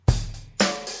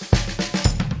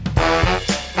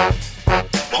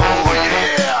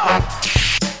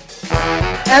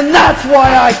And that's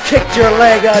why I kicked your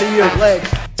leg out of your leg.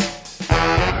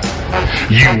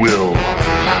 You will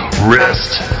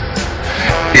rest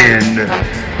in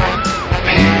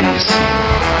peace.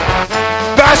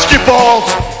 Basketballs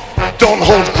don't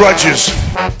hold grudges.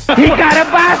 He got a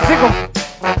bicycle.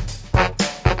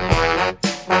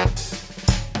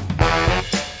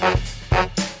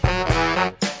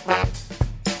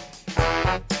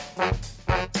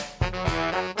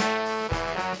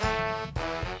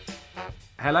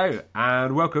 Hello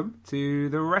and welcome to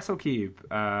the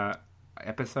WrestleCube,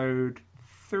 episode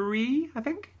 3, I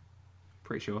think.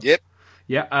 Pretty sure. Yep.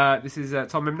 Yeah. This is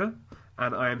Tom Mimner,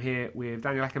 and I am here with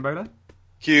Daniel Akinbola.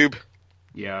 Cube.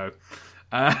 Yo.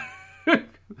 That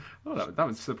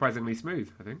was surprisingly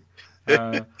smooth, I think.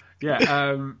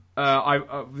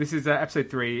 This is episode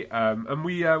 3, and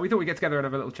we thought we'd get together and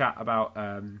have a little chat about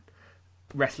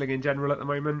wrestling in general at the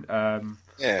moment.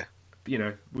 Yeah. You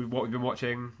know, what we've been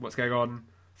watching, what's going on,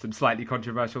 some slightly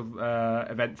controversial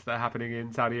events that are happening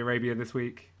in Saudi Arabia this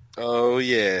week. Oh,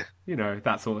 yeah. You know,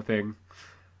 that sort of thing.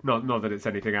 Not that it's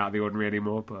anything out of the ordinary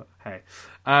anymore, but hey.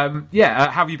 How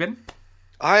have you been?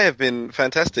 I have been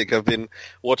fantastic. I've been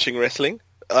watching wrestling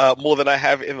more than I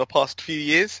have in the past few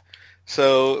years.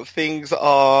 So things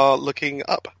are looking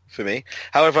up for me.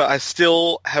 However, I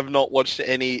still have not watched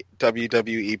any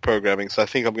WWE programming, so I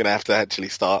think I'm going to have to actually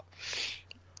start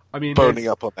boning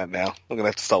up on that now. I'm going to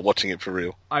have to start watching it for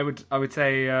real. I would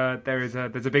say there's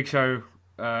a big show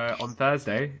on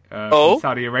Thursday in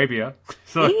Saudi Arabia,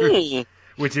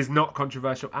 which is not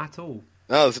controversial at all.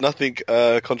 No, there's nothing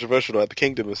controversial about the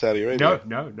Kingdom of Saudi Arabia.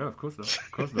 No, of course not.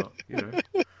 Of course not. You know,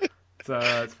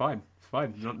 it's fine. It's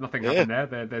fine. Nothing happened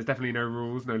there. There's definitely no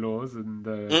rules, no laws, and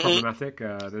problematic.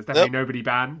 There's definitely nobody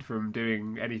banned from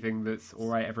doing anything that's all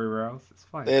right everywhere else. It's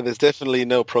fine. Yeah, there's definitely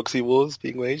no proxy wars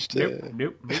being waged.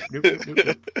 Nope.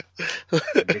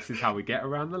 This is how we get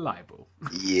around the libel.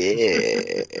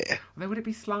 Yeah. Although, would it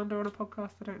be slander on a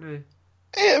podcast? I don't know.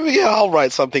 Yeah, I'll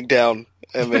write something down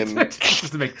and then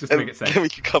just to make it safe. Then we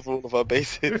can cover all of our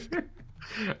bases.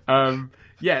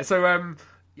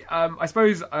 I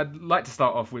suppose I'd like to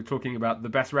start off with talking about the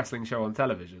best wrestling show on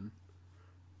television,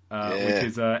 which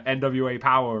is NWA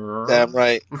Power. Damn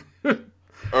right. So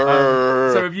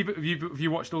have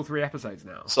you watched all 3 episodes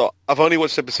now? So I've only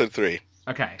watched episode 3.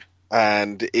 Okay.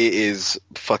 And it is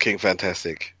fucking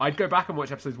fantastic. I'd go back and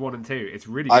watch episodes 1 and 2. It's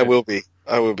really good. I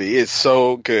will be. It's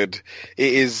so good.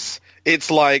 It's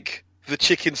like the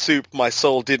chicken soup my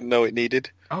soul didn't know it needed.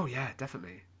 Oh yeah,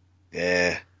 definitely.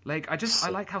 Yeah. Like I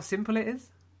like how simple it is.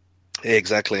 Yeah,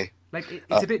 exactly. Like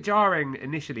it's a bit jarring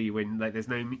initially when like there's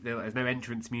no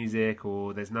entrance music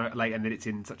or there's no and then it's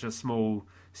in such a small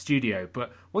studio.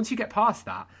 But once you get past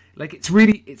that, like it's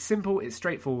simple, it's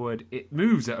straightforward, it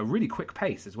moves at a really quick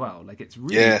pace as well. Like it's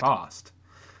really fast.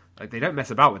 Like they don't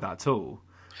mess about with that at all.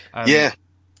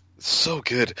 So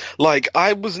good. Like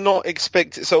I was not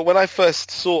expecting. So when I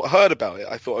first heard about it,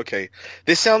 I thought, okay,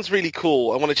 this sounds really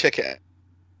cool. I want to check it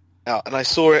out. And I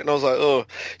saw it and I was like, oh,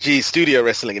 geez, studio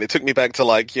wrestling. And it took me back to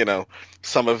like, you know,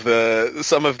 some of the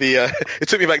it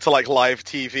took me back to like live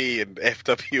TV and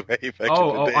FWA back in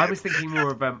the day. I was thinking more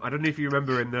of, I don't know if you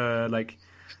remember in the, like,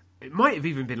 it might have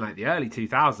even been like the early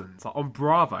 2000s. Like on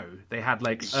Bravo, they had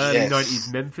like early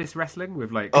 90s Memphis wrestling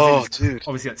with like, dude.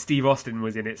 Obviously like Steve Austin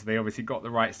was in it. So they obviously got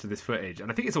the rights to this footage.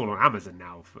 And I think it's all on Amazon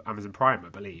now, for Amazon Prime, I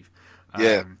believe.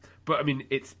 But I mean,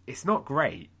 it's not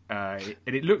great. And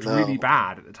it looked really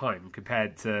bad at the time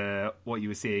compared to what you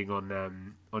were seeing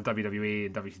on WWE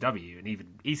and WCW and even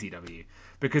ECW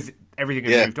because everything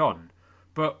had moved on.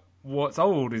 But what's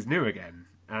old is new again,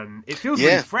 and it feels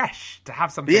really fresh to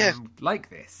have something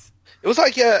like this. It was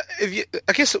like, I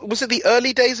guess, was it the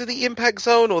early days of the Impact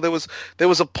Zone, or there was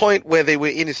a point where they were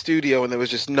in a studio and there was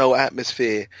just no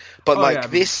atmosphere. But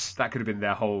that could have been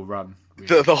their whole run,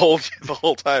 really. the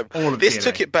whole time. All of this TNA.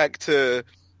 took it back to.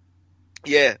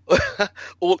 Yeah.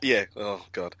 Oh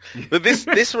God. But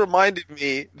this reminded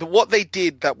me that what they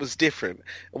did that was different.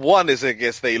 One is, I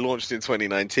guess, they launched in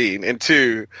 2019, and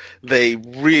 2, they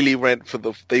really went for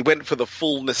the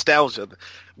full nostalgia,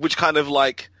 which kind of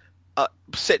like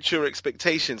set your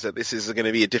expectations that this is going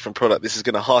to be a different product. This is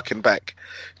going to harken back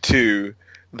to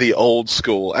the old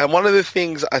school. And one of the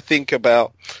things I think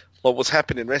about what's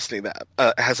happened in wrestling that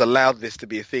has allowed this to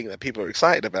be a thing that people are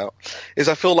excited about is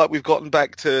I feel like we've gotten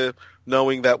back to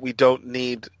knowing that we don't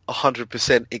need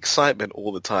 100% excitement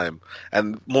all the time,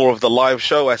 and more of the live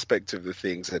show aspect of the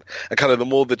things, and kind of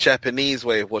the Japanese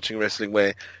way of watching wrestling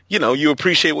where, you know, you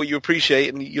appreciate what you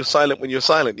appreciate and you're silent when you're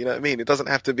silent. You know what I mean? It doesn't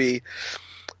have to be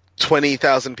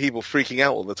 20,000 people freaking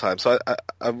out all the time. So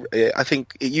I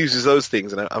think it uses those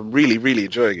things, and I'm really, really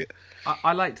enjoying it.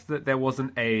 I liked that there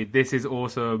wasn't a "this is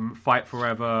awesome, fight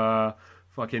forever."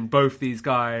 Fucking both these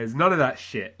guys, none of that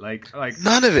shit. Like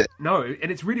none of it. No,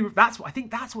 and it's really I think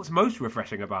that's what's most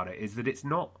refreshing about it is that it's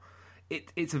not.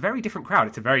 It's a very different crowd.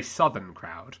 It's a very southern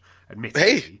crowd,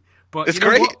 admittedly. Hey, but it's you know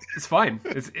great. What? It's fine.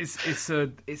 It's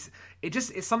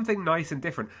something nice and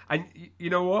different. And you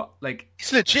know what? Like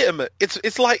it's legitimate. It's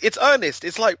earnest.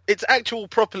 It's like it's actual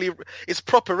it's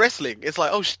proper wrestling. It's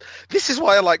like this is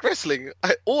why I like wrestling.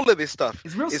 All of this stuff.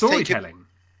 It's real storytelling.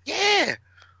 Yeah.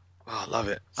 Oh, I love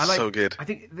it. So good. I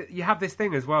think that you have this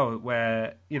thing as well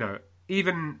where, you know,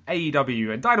 even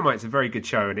AEW and Dynamite's a very good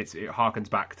show and it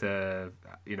harkens back to,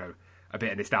 you know, a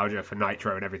bit of nostalgia for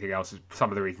Nitro and everything else is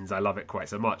some of the reasons I love it quite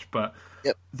so much. But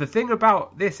the thing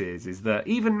about this is that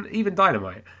even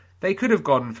Dynamite, they could have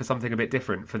gone for something a bit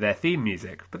different for their theme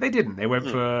music, but they didn't. They went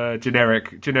for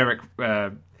generic, you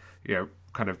know,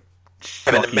 kind of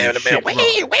shit rock,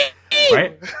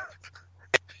 right?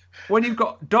 When you've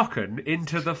got Dokken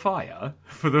Into the Fire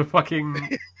for the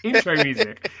fucking intro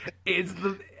music,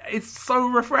 it's so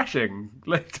refreshing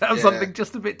to have something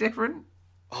just a bit different.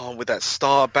 Oh, with that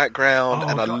star background,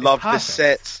 and I love the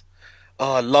sets.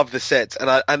 Oh, I love the sets,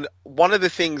 and one of the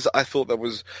things I thought that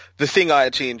was the thing I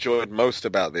actually enjoyed most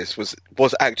about this was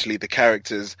actually the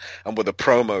characters and were the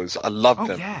promos. I loved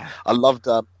them. Yeah. I loved.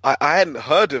 I hadn't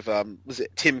heard of was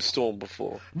it Tim Storm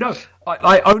before? No,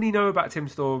 I only know about Tim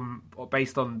Storm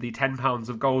based on the 10 Pounds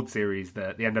of Gold series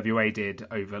that the NWA did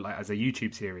over as a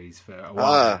YouTube series for a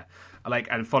while.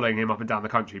 And following him up and down the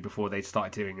country before they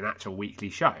started doing an actual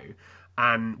weekly show.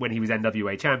 And when he was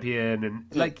NWA champion, and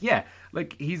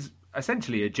he's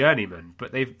essentially a journeyman,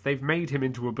 but they've made him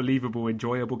into a believable,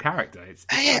 enjoyable character. It's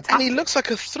and he looks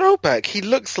like a throwback. He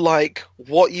looks like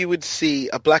what you would see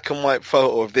a black and white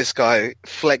photo of this guy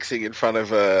flexing in front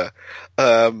of an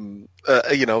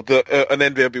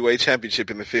NWA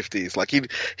championship in the 50s. Like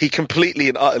he completely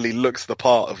and utterly looks the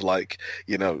part of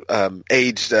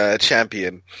aged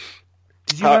champion.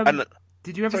 Did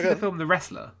you ever see the film The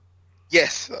Wrestler?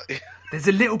 Yes. There's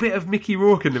a little bit of Mickey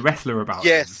Rourke in The Wrestler about him.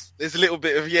 Yes, there's a little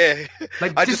bit of,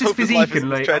 Like, I just just his hope physique and,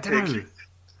 like, I don't know.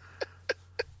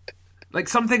 Like,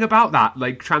 something about that,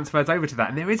 like, transfers over to that.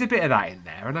 And there is a bit of that in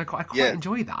there, and I quite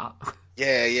enjoy that.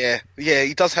 Yeah,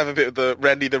 he does have a bit of the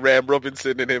Randy the Ram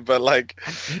Robinson in him, but, like...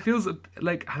 And he feels,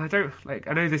 like, and I don't, like,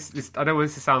 I know this I don't want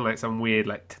this to sound like some weird,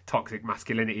 like, toxic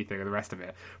masculinity thing and the rest of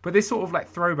it, but this sort of, like,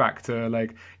 throwback to,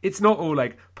 like, it's not all,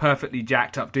 like, perfectly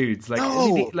jacked up dudes. Like,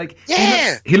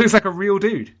 he looks like a real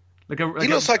dude. He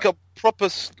looks like a proper,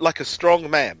 like a strong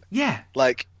man. Yeah.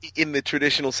 Like, in the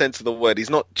traditional sense of the word. He's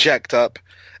not jacked up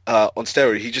on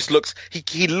steroids. He just looks,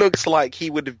 he looks like he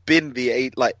would have been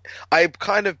I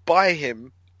kind of buy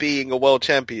him being a world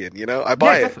champion, you know? I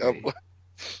buy it.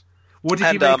 What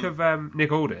did you make of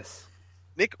Nick Aldis?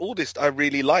 Nick Aldis I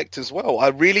really liked as well. I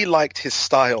really liked his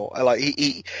style.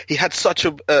 He had such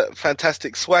a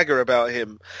fantastic swagger about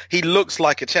him. He looks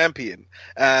like a champion,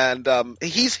 and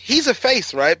he's a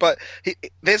face, right? But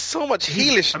there's so much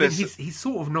heelishness. I mean, he's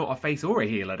sort of not a face or a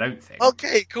heel, I don't think.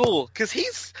 Okay, cool, because he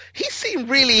seemed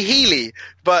really heely,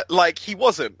 but like he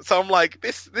wasn't. So I'm like,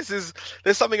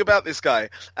 there's something about this guy.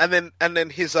 And then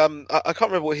his I can't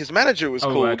remember what his manager was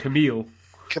called. Camille.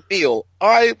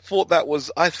 I thought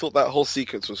that whole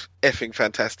sequence was effing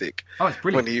fantastic. Oh, it's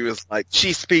brilliant. When he was like,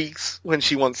 she speaks when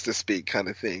she wants to speak, kind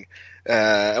of thing,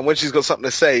 and when she's got something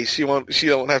to say, she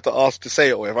don't have to ask to say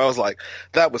it or whatever. I was like,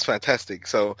 that was fantastic.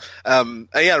 So, and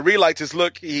yeah, I really liked his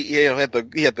look. He had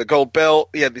the gold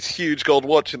belt, he had this huge gold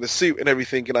watch and the suit and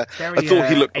everything, and I thought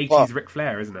he looked 80s Ric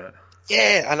Flair, isn't it?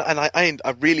 Yeah, and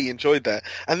I really enjoyed that.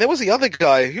 And there was the other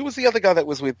guy. Who was the other guy that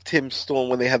was with Tim Storm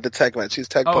when they had the tag match? His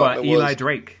tag partner Eli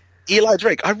Drake. Eli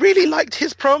Drake. I really liked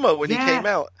his promo when he came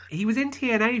out. He was in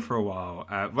TNA for a while,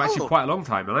 actually quite a long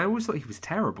time, and I always thought he was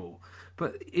terrible.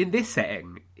 But in this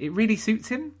setting, it really suits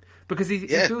him because he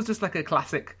feels just like a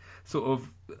classic sort of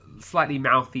slightly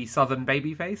mouthy Southern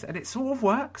babyface, and it sort of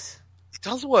works. It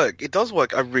does work.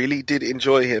 I really did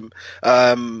enjoy him.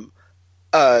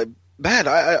 Man,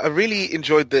 I really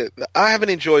enjoyed I haven't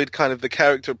enjoyed kind of the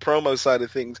character promo side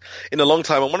of things in a long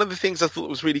time. And one of the things I thought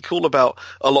was really cool about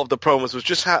a lot of the promos was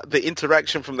just how the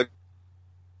interaction from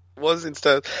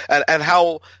and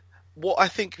how, what I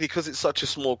think because it's such a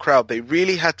small crowd, they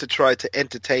really had to try to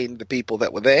entertain the people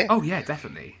that were there. Oh yeah,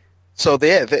 definitely. So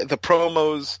the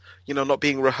promos, not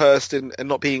being rehearsed and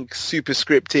not being super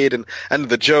scripted and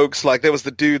the jokes, like there was the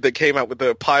dude that came out with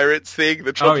the Pirates thing,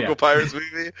 the Tropical Pirates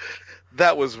movie.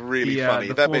 That was really funny.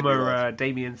 The that former made me laugh.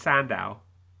 Damien Sandow.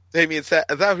 Is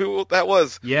that who that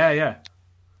was? Yeah.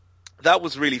 That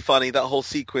was really funny, that whole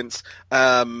sequence.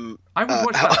 I would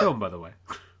watch that film, by the way.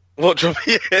 What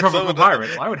Tropical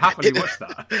Pirates. I would happily watch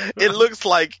that. It looks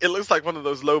like one of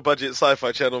those low budget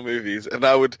sci-fi channel movies, and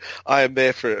I am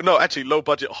there for it. No, actually, low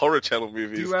budget horror channel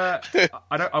movies.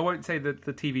 I won't say the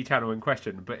TV channel in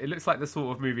question, but it looks like the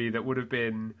sort of movie that would have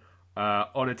been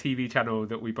on a TV channel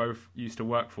that we both used to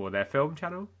work for, their film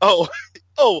channel.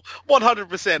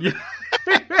 100%.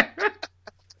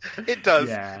 It does.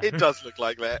 Yeah. It does look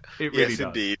like that. It really yes, does.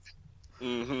 Indeed.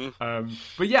 Mm-hmm.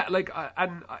 But yeah, like,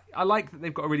 I like that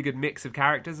they've got a really good mix of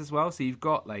characters as well. So you've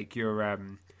got like your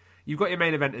main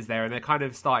eventers there, and they're kind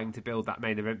of starting to build that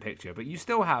main event picture. But you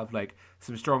still have like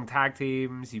some strong tag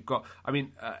teams. You've got,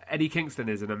 Eddie Kingston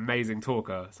is an amazing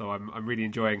talker, so I'm really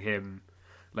enjoying him.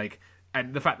 Like,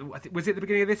 and the fact that, was it the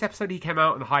beginning of this episode he came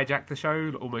out and hijacked the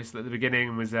show almost at the beginning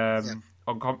and was having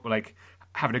a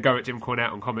go at Jim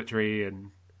Cornette on commentary, and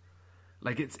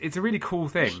like it's a really cool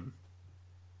thing.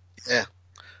 Yeah.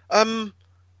 I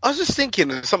was just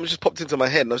thinking, something just popped into my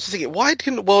head, and I was just thinking, why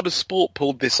didn't World of Sport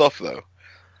pull this off, though?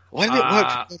 Why didn't it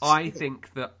work? I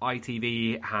think that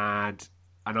ITV had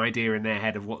an idea in their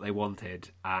head of what they wanted,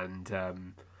 and that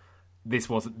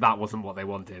wasn't what they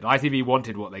wanted. ITV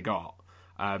wanted what they got.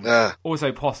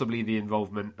 Also, possibly the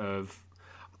involvement of...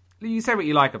 You say what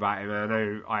you like about him, and I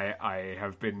know I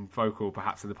have been vocal,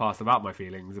 perhaps in the past, about my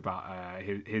feelings about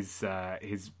his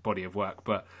body of work,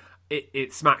 but...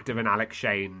 It smacked of an Alex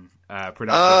Shane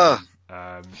production,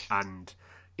 and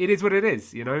it is what it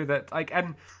is, that like.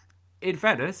 And in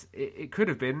fairness, it could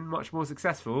have been much more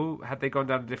successful had they gone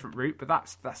down a different route. But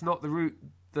that's not the route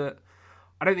that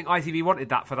I don't think ITV wanted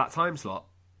that for that time slot,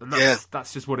 and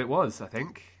that's just what it was. I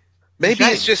think maybe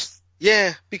it's just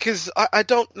because I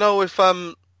don't know if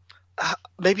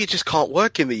maybe it just can't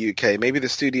work in the UK. Maybe the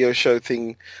studio show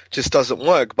thing just doesn't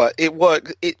work, but it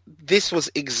worked. This was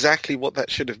exactly what that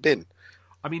should have been.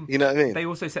 I mean, you know what I mean? They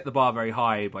also set the bar very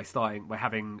high by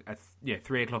having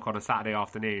 3:00 on a Saturday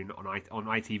afternoon on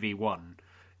ITV1.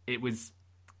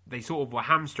 They sort of were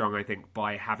hamstrung, I think,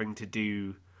 by having to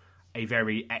do a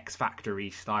very X Factory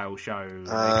style show, and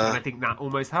I think that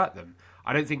almost hurt them.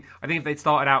 I think if they'd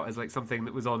started out as like something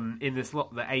that was in the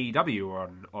slot that AEW were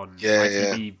on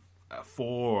ITV.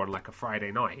 4 on like a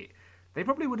Friday night, they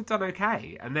probably would have done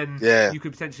okay, and then you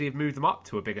could potentially have moved them up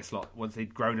to a bigger slot once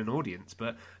they'd grown an audience.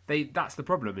 But that's the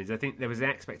problem, is I think there was an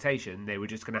expectation they were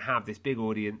just going to have this big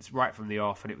audience right from the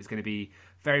off, and it was going to be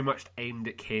very much aimed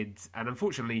at kids. And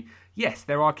unfortunately, yes,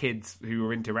 there are kids who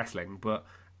are into wrestling,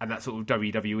 and that sort of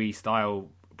WWE style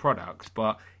product,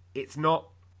 but it's not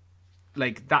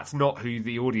like, that's not who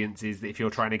the audience is if you're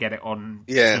trying to get it on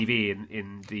TV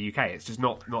in the UK. It's just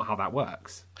not how that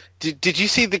works. Did you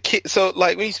see the kid? So,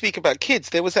 like, when you speak about kids,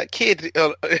 there was that kid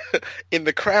in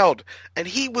the crowd, and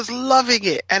he was loving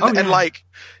it, and like,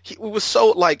 he was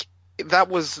so like, that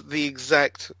was the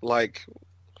exact like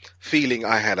feeling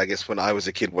I had, I guess, when I was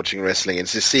a kid watching wrestling, and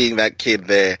just seeing that kid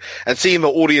there and seeing the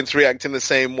audience react in the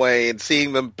same way and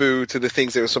seeing them boo to the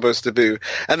things they were supposed to boo.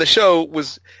 And the show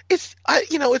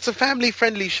it's a family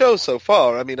friendly show so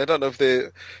far. I mean, I don't know if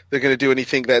they're going to do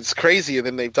anything that's crazier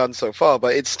than they've done so far,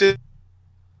 but it's still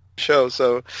a show.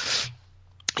 So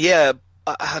yeah,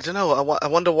 I don't know. I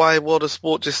wonder why World of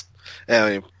Sport just,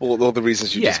 all the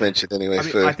reasons you just mentioned anyway.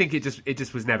 I think it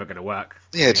just was never going to work.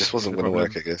 Yeah, it just wasn't going to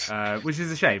work, I guess. Which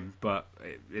is a shame, but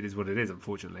it is what it is,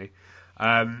 unfortunately.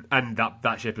 And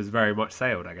that ship has very much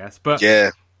sailed, I guess. But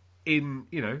as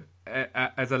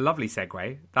a lovely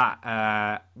segue,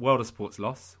 that World of Sport's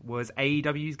loss was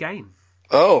AEW's gain.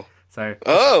 Oh. So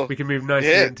we can move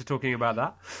nicely into talking about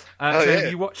that.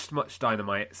 Have you watched much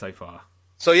Dynamite so far?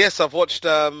 So yes, I've watched.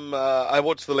 I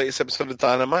watched the latest episode of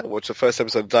Dynamite. I watched the first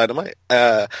episode of Dynamite.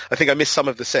 I think I missed some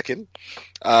of the second,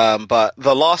 but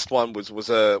the last one was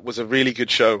a really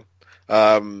good show.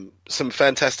 Some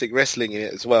fantastic wrestling in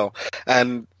it as well.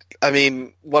 And I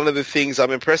mean, one of the things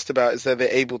I'm impressed about is that they're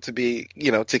able to be,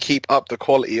 to keep up the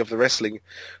quality of the wrestling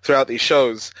throughout these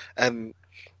shows. And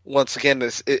once again, I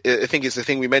think it's the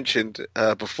thing we mentioned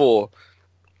before.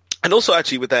 And also,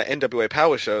 actually, with that NWA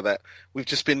Power show, that we've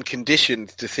just been conditioned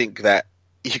to think that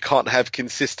you can't have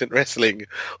consistent wrestling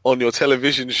on your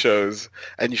television shows,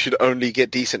 and you should only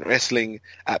get decent wrestling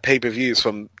at pay-per-views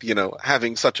from,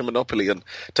 having such a monopoly on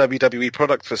WWE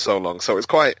product for so long. So it's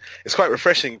quite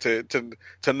refreshing to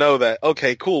know that,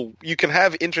 okay, cool, you can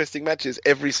have interesting matches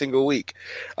every single week.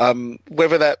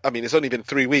 Whether that, it's only been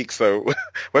 3 weeks, so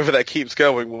whether that keeps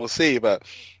going, we'll see. But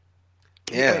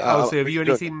yeah. So have you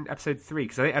only seen episode 3?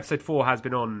 Because I think episode 4 has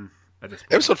been on at this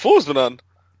point. Episode 4 has been on.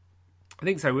 I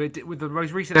think so. With the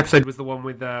most recent episode was the one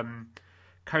with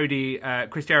Cody,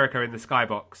 Chris Jericho in the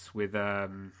skybox with, or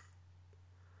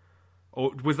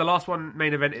was the last one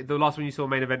main event? The last one you saw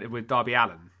main evented with Darby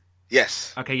Allin?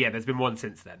 Yes. Okay, yeah, there's been one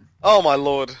since then. Oh my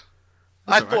lord!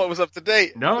 I all right. thought it was up to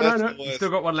date. No. You've still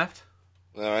got one left.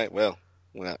 All right. Well,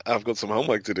 I've got some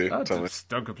homework to do, Oh, Thomas.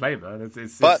 don't complain, man.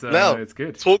 It's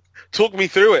good. Talk me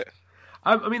through it.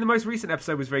 I mean, the most recent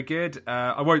episode was very good.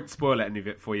 I won't spoil any of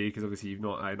it for you because obviously you've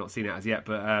not seen it as yet.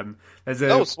 But there's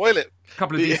a spoil it.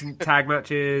 Couple of decent tag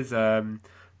matches.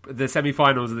 The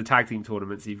semi-finals of the tag team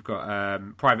tournaments. You've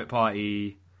got Private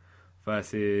Party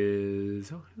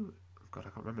versus God, I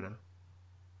can't remember now.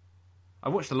 I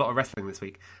watched a lot of wrestling this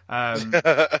week.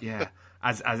 Yeah,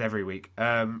 as every week.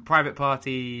 Private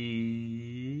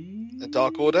Party, The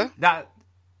Dark Order that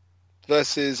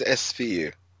versus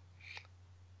SVU.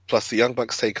 Plus, the Young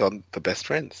Bucks take on the Best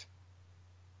Friends.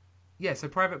 Yeah, so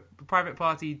Private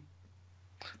Party.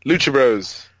 Lucha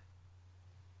Bros.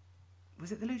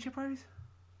 Was it the Lucha Bros?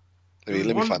 Let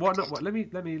me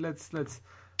find it. Let's.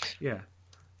 Yeah.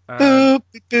 Boop,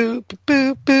 boop,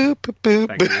 boop, boop, boop.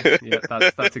 Thank you. Yeah,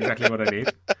 that's exactly what I need.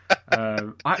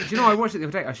 I watched it the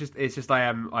other day.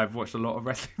 I've watched a lot of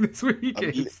wrestling this week.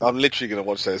 I'm literally going to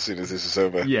watch that as soon as this is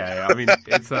over. Yeah, I mean,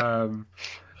 it's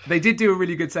they did do a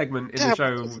really good segment in the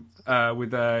show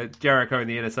with Jericho in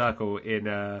the Inner Circle in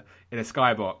a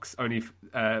skybox, only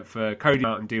for Cody to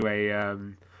come out and do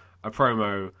a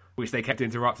promo, which they kept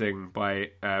interrupting by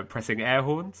pressing air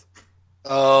horns.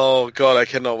 Oh God, I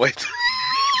cannot wait.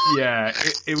 Yeah,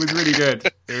 it was really good.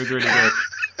 It was really good.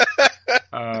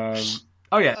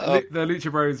 The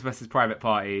Lucha Bros versus Private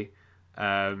Party.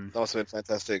 That must have been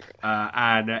fantastic.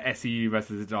 And SCU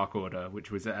versus the Dark Order, which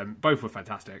was both were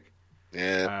fantastic.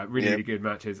 Yeah, really good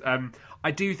matches. I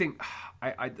do think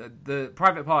the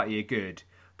Private Party are good,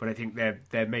 but I think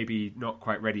they're maybe not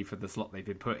quite ready for the slot they've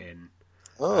been put in.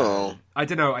 Oh, I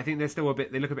don't know. I think they're still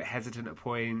they look a bit hesitant at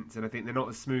points, and I think they're not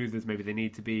as smooth as maybe they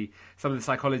need to be. Some of the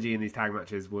psychology in these tag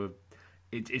matches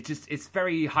it's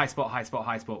very high spot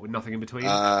with nothing in between.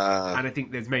 And I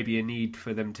think there's maybe a need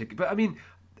for them to. But I mean,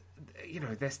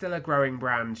 they're still a growing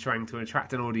brand trying to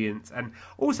attract an audience, and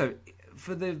also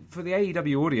for the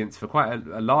AEW audience, for quite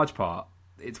a large part,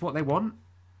 it's what they want.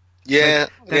 Yeah,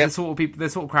 they're the sort of people, the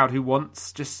sort of crowd who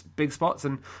wants just big spots,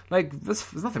 and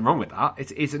there's nothing wrong with that.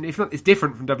 It's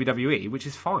different from WWE, which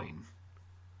is fine.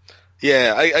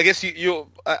 Yeah, I guess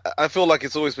I feel like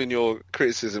it's always been your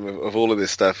criticism of all of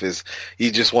this stuff is you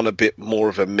just want a bit more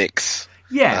of a mix.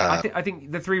 Yeah, I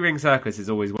think the 3-ring circus is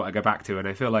always what I go back to, and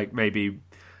I feel like maybe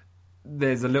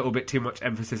there's a little bit too much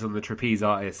emphasis on the trapeze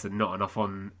artists and not enough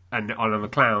on the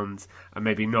clowns, and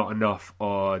maybe not enough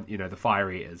on the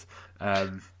fire eaters.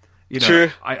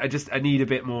 True. I need a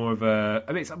bit more of a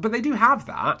mix, but they do have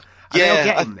that. And yeah, they're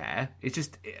getting there. It's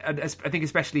just, I think,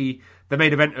 especially the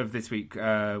main event of this week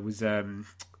was John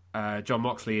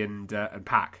Moxley and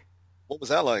Pac. What was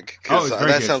that like? Oh, that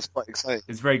good. Sounds quite exciting.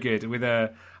 It's very good with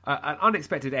an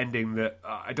unexpected ending that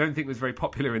I don't think was very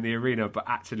popular in the arena, but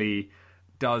actually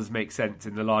does make sense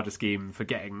in the larger scheme for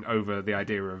getting over the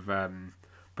idea of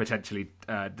potentially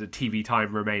the TV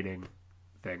time remaining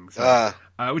thing,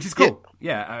 which is cool.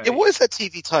 What is that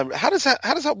TV time? How does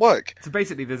that work? So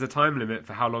basically, there's a time limit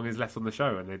for how long is left on the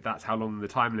show, and that's how long the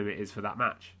time limit is for that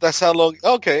match. That's how long.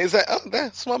 Okay, is that? Oh, yeah,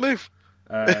 smart move.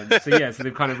 So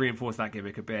they've kind of reinforced that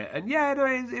gimmick a bit, and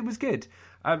it was good.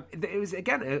 It was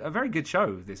again a very good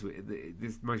show this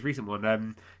most recent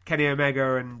one. Kenny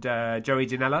Omega and Joey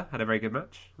Janela had a very good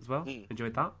match as well.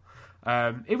 Enjoyed that.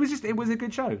 It was a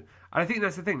good show, and I think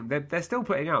that's the thing. They're still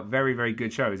putting out very, very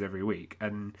good shows every week,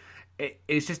 and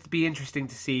it's just be interesting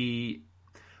to see,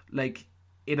 like,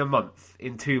 in a month,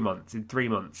 in 2 months, in 3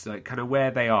 months, like kind of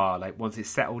where they are, like once it's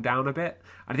settled down a bit.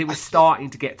 I think we're starting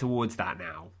to get towards that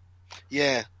now.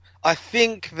 Yeah, I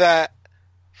think that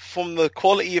from the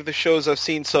quality of the shows I've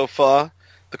seen so far,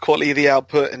 the quality of the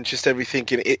output, and just everything,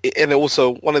 and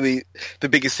also one of the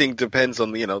biggest thing depends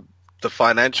on the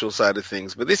financial side of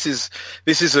things, but this is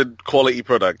a quality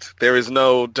product. There is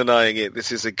no denying it.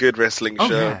 This is a good wrestling show.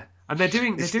 Yeah. And they're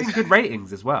doing good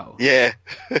ratings as well. Yeah.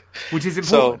 Which is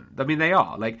important. I mean, they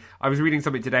are. Like, I was reading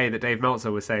something today that Dave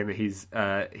Meltzer was saying that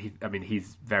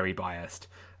he's very biased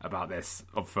about this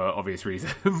for obvious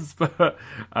reasons. But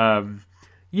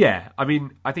yeah, I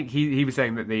mean, I think he was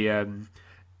saying that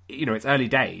it's early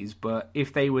days, but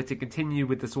if they were to continue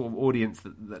with the sort of audience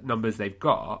that numbers they've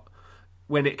got,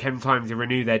 when it came time to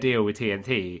renew their deal with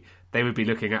TNT, they would be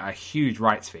looking at a huge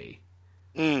rights fee.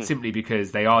 Simply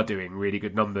because they are doing really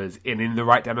good numbers in the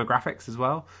right demographics as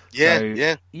well. Yeah, so,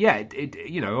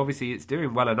 it obviously it's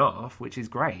doing well enough, which is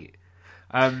great.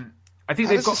 I think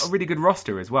they've got a really good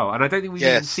roster as well, and I don't think we've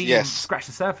even seen them scratch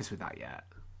the surface with that yet.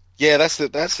 Yeah, that's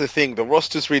the thing. The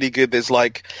roster's really good. There's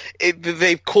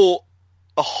they've caught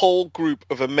a whole group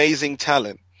of amazing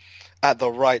talent, at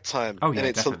the right time. Oh, yeah, and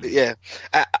it's definitely.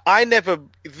 I never.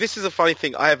 This is a funny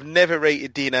thing. I have never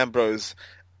rated Dean Ambrose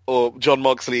or John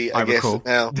Moxley. I guess recall.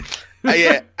 now.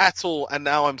 At all. And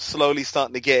now I'm slowly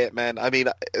starting to get it, man. I mean,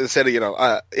 as I said,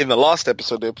 in the last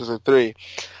episode 3,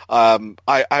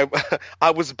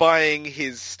 I was buying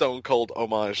his Stone Cold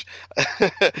homage.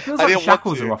 It feels like the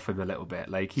shackles are off him a little bit.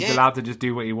 Like he's allowed to just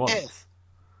do what he wants.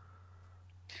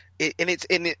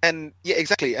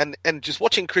 Exactly. And just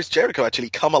watching Chris Jericho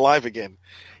actually come alive again.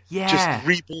 Yeah. Just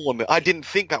reborn. I didn't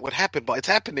think that would happen, but it's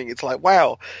happening. It's like,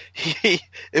 wow.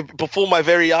 Before my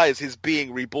very eyes, he's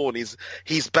being reborn.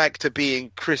 He's back to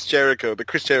being Chris Jericho, the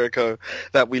Chris Jericho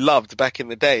that we loved back in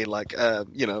the day,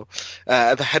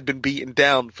 that had been beaten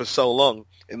down for so long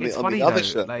on the other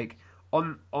show. Like,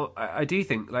 I do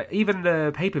think, like, even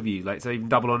the pay-per-view, like, so even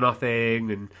Double or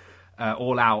Nothing and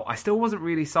All Out, I still wasn't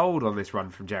really sold on this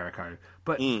run from Jericho.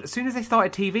 But as soon as they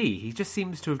started TV, he just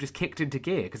seems to have just kicked into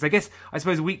gear. Because I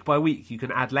suppose week by week you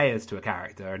can add layers to a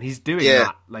character, and he's doing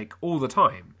that like all the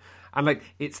time. And like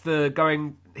it's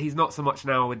he's not so much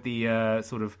now with the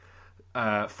sort of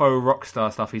faux rock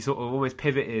star stuff. He's sort of almost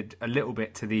pivoted a little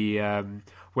bit to the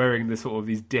wearing the sort of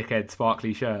these dickhead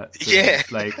sparkly shirts. Yeah,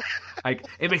 like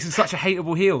it makes him such a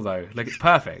hateable heel though. Like it's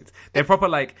perfect. They're proper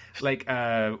like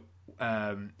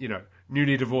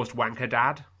newly divorced wanker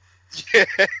dad. Yeah.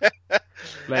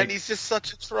 And he's just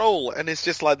such a troll, and it's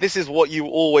just like, this is what you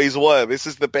always were. This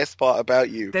is the best part about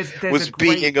you, was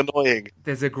being annoying.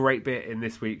 There's a great bit in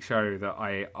this week's show that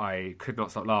I could not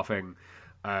stop laughing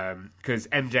because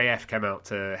MJF came out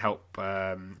to help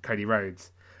Cody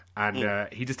Rhodes, and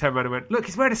he just turned around and went, "Look,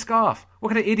 he's wearing a scarf. What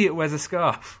kind of idiot wears a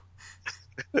scarf?"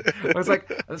 I was like,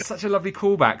 that's such a lovely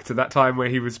callback to that time where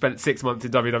he was spent 6 months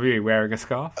in WWE wearing a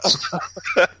scarf.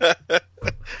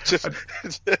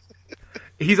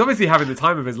 He's obviously having the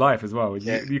time of his life as well.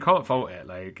 You can't fault it.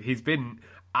 Like, he's been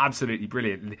absolutely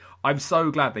brilliant. And I'm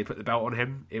so glad they put the belt on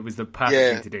him. It was the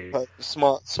perfect thing to do.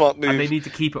 Smart move. And they need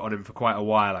to keep it on him for quite a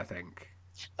while, I think.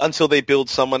 Until they build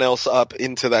someone else up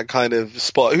into that kind of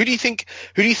spot. Who do you think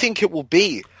it will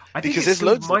be? I think it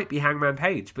might be Hangman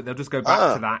Page, but they'll just go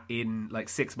back to that in like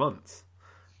 6 months.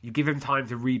 You give him time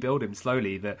to rebuild him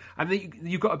slowly. And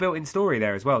you've got a built-in story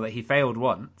there as well, that he failed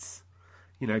once.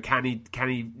 You know, can he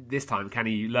this time? Can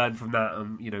he learn from that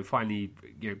and finally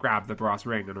grab the brass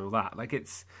ring and all that? Like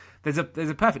there's a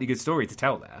perfectly good story to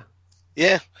tell there.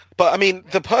 Yeah, but I mean,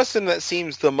 the person that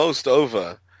seems the most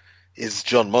over is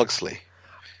Jon Moxley.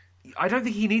 I don't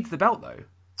think he needs the belt though.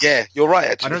 Yeah, you're right.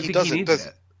 Actually, I don't think he needs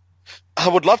it. I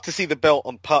would love to see the belt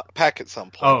on Pac at some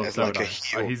point as so like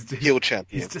nice. a heel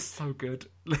champion. He's just so good.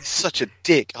 Such a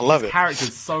dick. I love it. His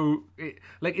character's so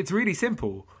it's really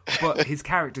simple, but his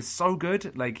character's so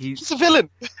good. Like he's a villain.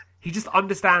 He just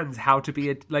understands how to be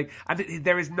and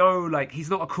there is no he's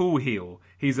not a cool heel.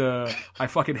 He's I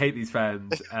fucking hate these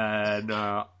fans and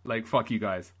fuck you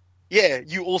guys. Yeah,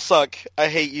 you all suck. I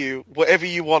hate you. Whatever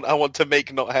you want, I want to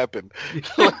make not happen.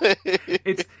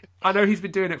 I know he's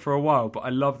been doing it for a while, but I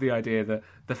love the idea that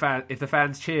if the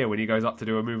fans cheer when he goes up to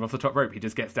do a move off the top rope, he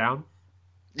just gets down.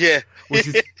 Yeah,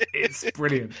 it's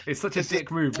brilliant. It's such a dick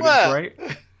move, but it's great.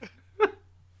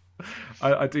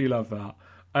 I do love that.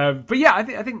 But yeah, I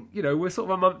think we're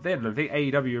sort of a month in. I think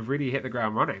AEW have really hit the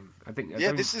ground running.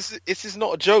 This is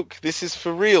not a joke. This is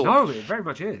for real. No, it very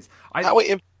much is.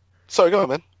 Sorry, go on,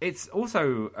 man. It's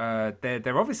also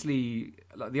they're obviously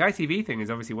the ITV thing is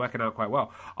obviously working out quite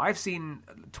well. I've seen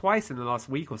twice in the last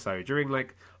week or so during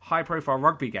high profile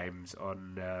rugby games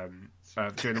on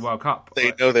during the World Cup.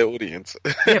 They know their audience.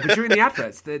 Yeah, but during the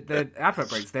adverts, the advert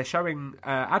breaks, they're showing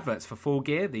adverts for Full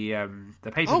Gear, the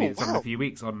pay per view that's on in a few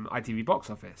weeks on ITV Box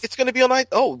Office. It's going to be on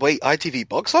ITV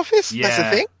Box Office. Yeah, that's the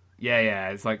thing. Yeah.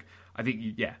 It's like I think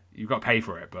you've got to pay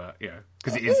for it, but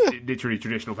because it is literally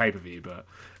traditional pay per view, but.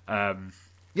 How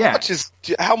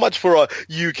much for a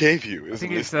UK view? I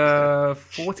think it's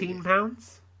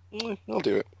 £14. I'll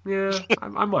do it. Yeah,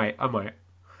 I might. I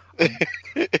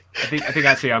think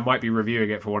actually I might be reviewing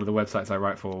it for one of the websites I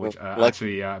write for, which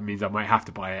means I might have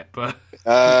to buy it. But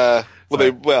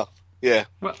yeah.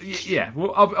 Well, yeah.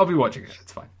 Well, I'll be watching it.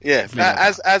 It's fine. Yeah,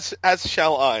 as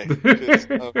shall I.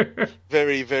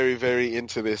 Very, very, very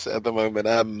into this at the moment.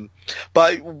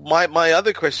 But my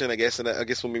other question, I guess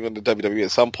we'll move on to WWE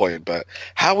at some point. But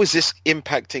how is this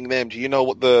impacting them? Do you know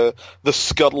what the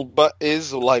scuttlebutt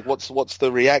is, or what's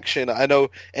the reaction? I know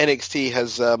NXT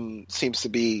has seems to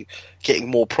be getting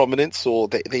more prominence, or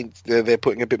they're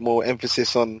putting a bit more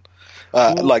emphasis on.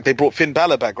 They brought Finn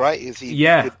Balor back, right? Is he?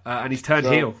 Yeah, and he's turned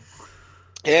heel.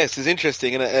 Yes, it's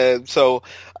interesting, and so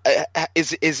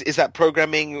is that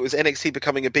programming? Was NXT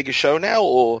becoming a bigger show now,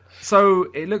 or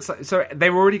so it looks like? So they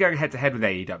were already going head to head with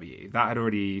AEW. That had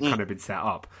already kind of been set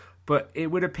up, but it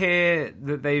would appear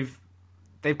that they've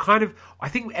kind of. I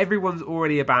think everyone's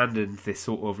already abandoned this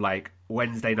sort of like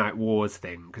Wednesday Night Wars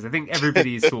thing because I think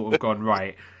everybody's sort of gone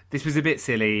right. This was a bit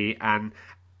silly, and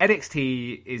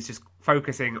NXT is just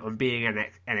focusing on being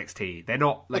NXT. They're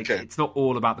not like it's not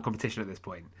all about the competition at this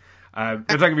point. Don't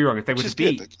get me wrong. If they were to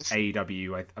beat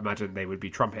AEW, I imagine they would be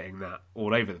trumpeting that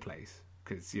all over the place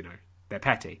because they're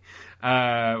petty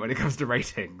when it comes to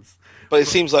ratings. But it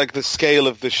seems like the scale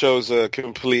of the shows are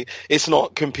complete. It's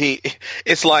not compete.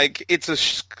 It's like it's a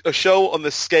show on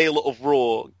the scale of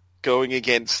Raw going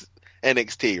against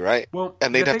NXT, right? Well,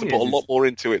 and they'd have to put a lot more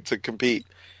into it to compete.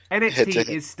 NXT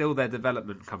is still their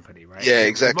development company, right? Yeah,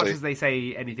 exactly. As much as they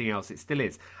say anything else, it still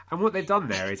is. And what they've done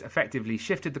there is effectively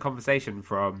shifted the conversation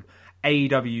from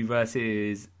AEW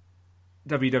versus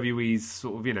WWE's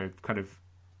sort of, kind of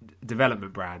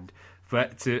development brand,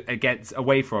 but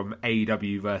away from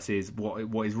AEW versus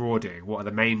what is Raw doing, what are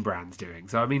the main brands doing.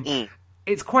 So, I mean,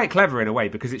 it's quite clever in a way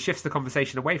because it shifts the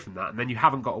conversation away from that, and then you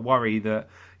haven't got to worry that,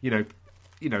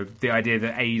 the idea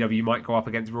that AEW might go up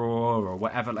against Raw or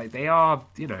whatever, like they are,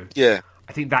 Yeah.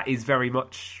 I think that is very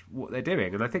much what they're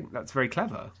doing, and I think that's very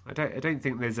clever. I don't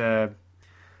think there's a,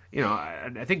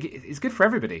 I think it's good for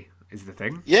everybody. Is the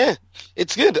thing? Yeah,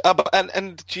 it's good.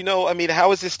 And do you know? I mean,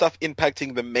 how is this stuff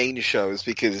impacting the main shows?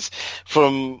 Because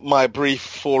from my brief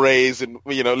forays and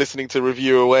listening to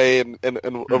Review Away and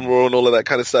Raw and all of that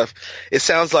kind of stuff, it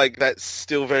sounds like that's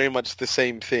still very much the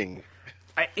same thing.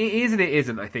 It is and it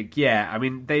isn't. I think. Yeah. I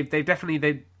mean, they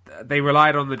definitely they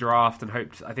relied on the draft and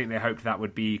hoped. I think they hoped that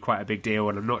would be quite a big deal,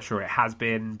 and I'm not sure it has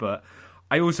been. But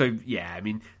I also, I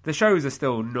mean, the shows are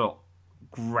still not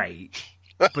great.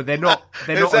 But they're not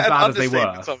as bad as they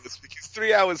were. Thomas, because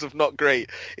 3 hours of not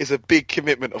great is a big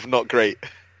commitment of not great.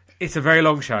 It's a very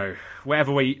long show.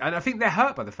 Whatever way, and I think they're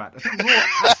hurt by the fact. I think Raw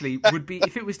actually would be,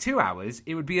 if it was 2 hours,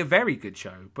 it would be a very good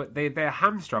show. But they're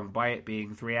hamstrung by it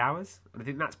being 3 hours, and I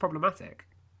think that's problematic.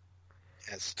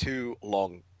 It's too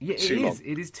long. Yeah, it is.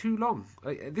 It is too long.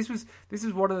 This was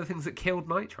one of the things that killed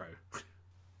Nitro.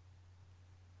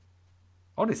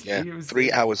 Honestly, yeah, it was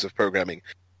 3 hours of programming.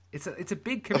 It's a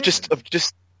big commitment.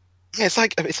 It's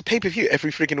like it's a pay-per-view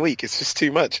every freaking week. It's just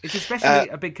too much. It's especially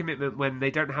a big commitment when they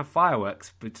don't have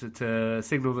fireworks but to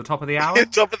signal the top of the hour.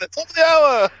 top of the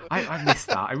hour. I missed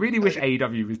that. I really wish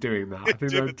AEW was doing that. I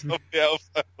think top of the hour.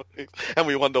 And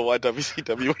we wonder why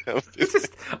WCW has this.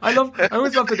 I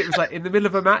always loved that it was like in the middle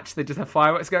of a match they just have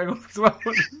fireworks going off as well.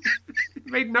 It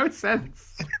made no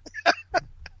sense.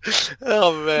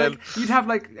 Oh man! Like, you'd have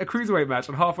like a cruiserweight match,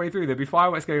 and halfway through there'd be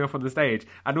fireworks going off on the stage,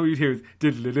 and all you'd hear is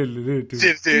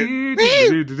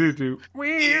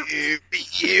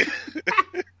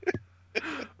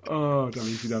oh,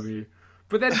 WCW.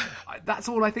 But then that's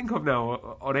all I think of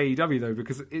now on AEW though,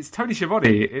 because it's Tony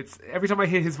Schiavone. It's every time I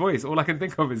hear his voice, all I can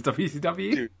think of is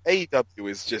WCW. Dude, AEW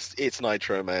is it's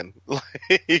Nitro, man.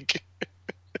 Like.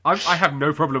 I have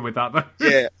no problem with that, though.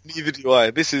 Yeah, neither do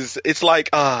I. It's like,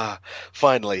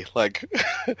 finally, like,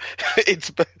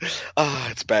 it's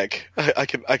back.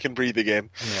 I can breathe again.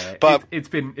 Yeah, but it's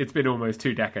been almost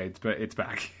 2 decades, but it's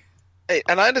back. Hey,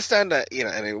 and I understand that,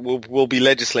 and we'll be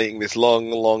legislating this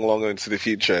long into the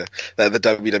future that the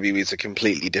WWE is a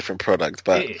completely different product,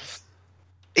 but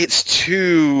it's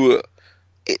too.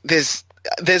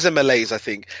 There's a malaise, I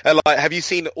think. Like, have you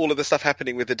seen all of the stuff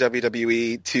happening with the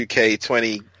WWE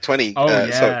 2K20? Oh,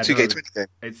 yeah. 2K20 game.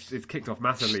 It's kicked off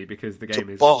massively because the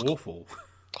game is awful.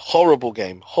 Horrible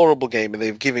game, and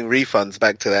they're giving refunds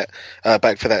back for that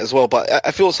as well. But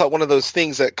I feel it's like one of those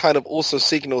things that kind of also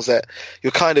signals that you're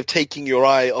kind of taking your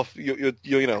eye off. You're I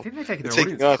think they're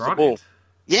taking your eye off the ball.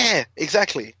 Yeah,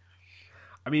 exactly.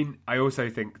 I mean, I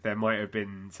also think there might have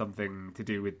been something to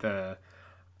do with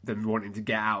them wanting to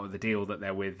get out of the deal that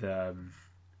they're with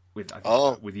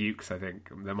Ukes. I think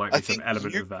there might be some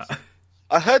element of that.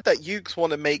 I heard that Ukes want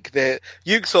to make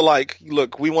Ukes are like,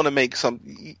 look, we want to make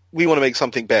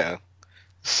something better,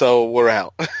 so we're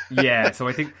out. Yeah, so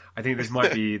I think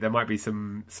there might be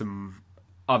some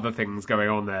other things going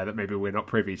on there that maybe we're not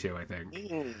privy to. I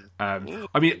think.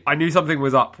 I mean, I knew something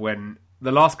was up when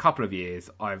the last couple of years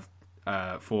I've.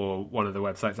 For one of the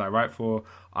websites I write for,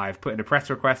 I've put in a press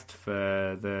request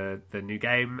for the new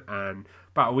game, and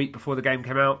about a week before the game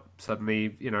came out,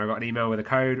 suddenly, I got an email with a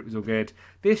code. It was all good.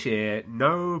 This year,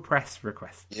 no press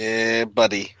requests. Yeah,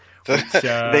 buddy. Which,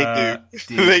 they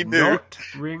did not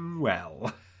ring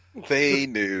well. They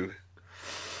knew.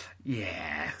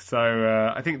 Yeah,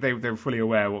 so I think they were fully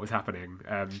aware of what was happening.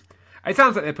 It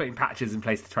sounds like they're putting patches in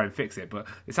place to try and fix it, but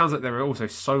it sounds like there are also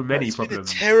so many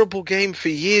problems. It's been a terrible game for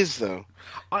years, though.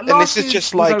 And this is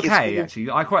just like okay.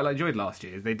 Actually, I quite enjoyed last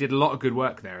year's. They did a lot of good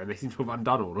work there, and they seem to have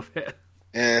undone all of it.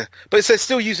 Yeah, but they're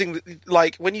still using,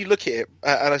 like, when you look at it,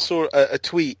 and I saw a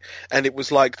tweet, and it was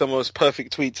like the most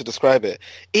perfect tweet to describe it.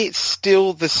 It's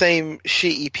still the same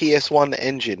shitty PS1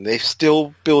 engine. They're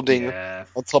still building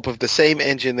on top of the same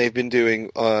engine they've been doing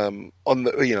on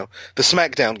the the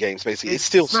SmackDown games. Basically, it's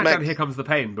still SmackDown. Here Comes the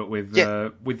Pain, but with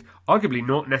arguably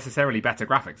not necessarily better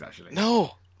graphics. Actually,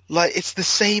 no. Like, it's the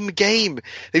same game.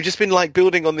 They've just been, like,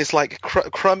 building on this, like,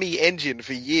 crummy engine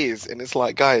for years. And it's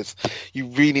like, guys, you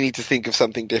really need to think of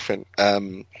something different.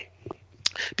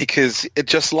 Because it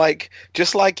just like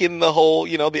in the whole,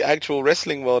 the actual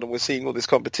wrestling world, and we're seeing all this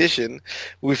competition,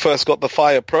 we first got the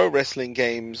Fire Pro Wrestling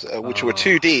games, which were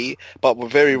 2D, but were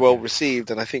very well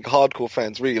received. And I think hardcore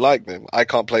fans really like them. I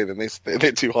can't play them.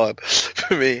 They're too hard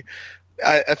for me.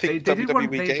 I think they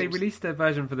they released a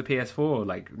version for the PS4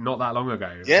 like not that long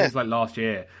ago. Yeah, it was like last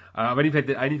year. I only played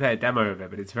a demo of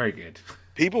it, but it's very good.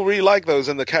 People really like those,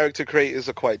 and the character creators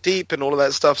are quite deep and all of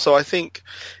that stuff. So I think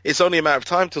it's only a matter of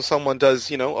time till someone does,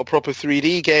 a proper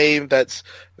 3D game that's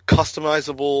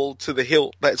customizable to the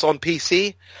hilt, that's on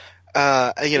PC.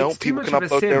 It's people too can much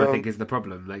of a upload sim, their I own. think, is the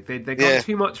problem. Like they got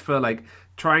too much for like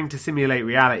trying to simulate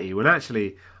reality when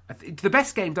actually. The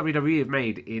best game WWE have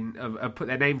made put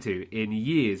their name to in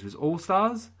years was All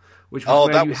Stars, which was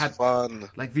where you had fun.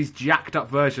 Like these jacked up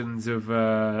versions of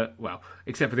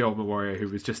except for the Ultimate Warrior, who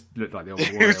looked like the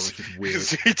Ultimate Warrior, which is weird.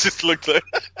 He just looked like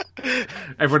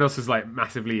everyone else was like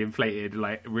massively inflated,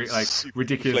 like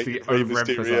ridiculously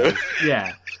overemphasized.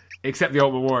 Yeah, except the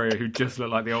Ultimate Warrior, who just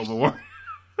looked like the Ultimate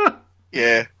Warrior.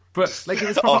 Yeah, but like it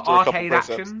was proper arcade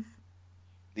action.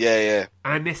 Yeah.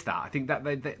 And I miss that. I think that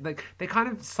they kind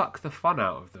of suck the fun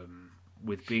out of them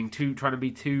with trying to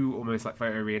be too almost like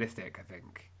photorealistic, I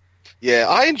think. Yeah,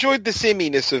 I enjoyed the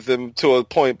simminess of them to a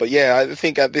point, but yeah, I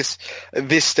think at this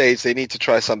stage they need to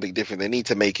try something different. They need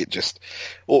to make it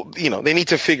they need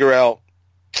to figure out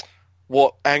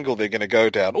what angle they're going to go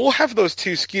down, or have those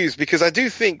two SKUs, because I do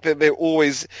think that there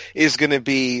always is going to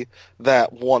be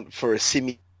that want for a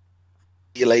simulation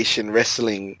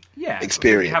wrestling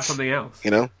experience. You have something else.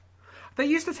 They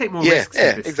used to take more risks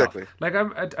with this exactly. stuff. Like, I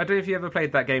don't know if you ever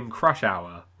played that game Crush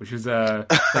Hour, which was like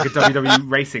a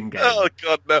WWE racing game. Oh,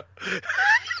 God, no.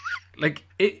 Like,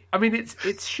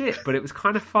 it's shit, but it was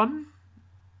kind of fun.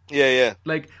 Yeah.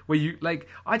 Like, where you, like,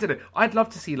 I don't know, I'd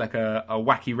love to see, like, a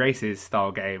Wacky Races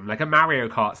style game, like a Mario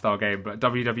Kart style game, but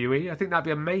WWE. I think that'd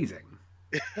be amazing.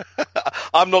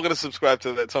 I'm not going to subscribe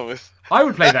to that, Thomas. I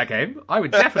would play that game. I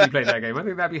would definitely play that game. I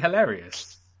think that'd be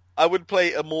hilarious. I would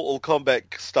play a Mortal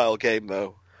Kombat style game,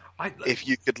 though. If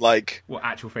you could, like, what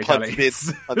actual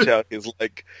fatalities? punch out his,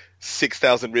 like,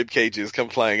 6,000 rib cages come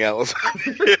flying out or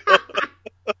something.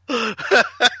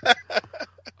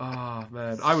 Oh,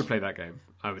 man. I would play that game.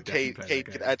 I would definitely play that game.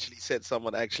 Cade could actually set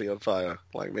someone actually on fire.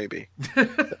 Like, maybe.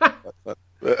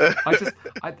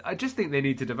 I just think they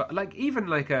need to develop, like, even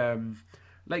like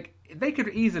they could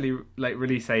easily like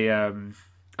release a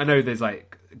I know there's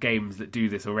like games that do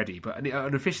this already, but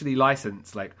an officially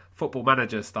licensed like Football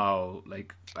Manager style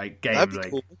like game. That'd be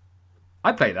like cool.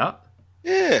 I'd play that.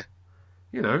 Yeah.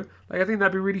 I think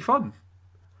that'd be really fun.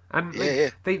 And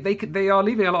yeah. They are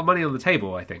leaving a lot of money on the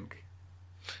table, I think.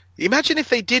 Imagine if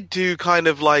they did do kind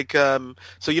of like, so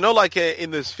like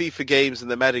in the FIFA games and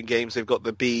the Madden games, they've got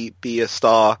the be a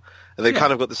star, and they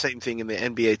kind of got the same thing in the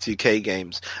NBA 2K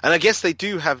games. And I guess they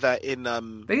do have that in...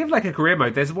 They have like a career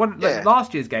mode. There's one, like,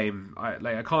 last year's game,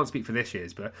 I can't speak for this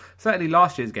year's, but certainly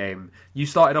last year's game, you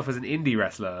started off as an indie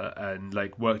wrestler and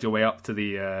like worked your way up to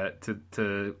the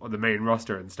to the main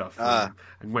roster and stuff, and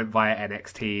went via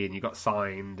NXT, and you got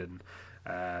signed, and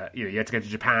you had to go to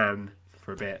Japan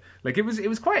for a bit. Like it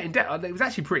was quite in depth. It was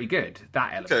actually pretty good,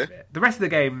 that element of it. The rest of the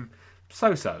game,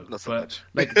 so-so. Not so but much.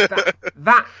 like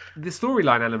that the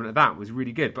storyline element of that was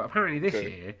really good. But apparently this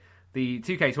year, the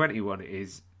 2K20 one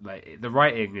is like the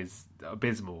writing is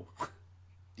abysmal.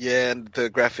 Yeah, and the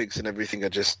graphics and everything are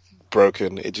just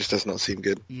broken. It just does not seem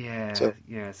good. Yeah.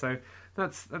 So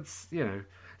that's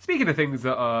Speaking of things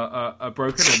that are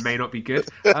broken and may not be good,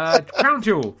 Crown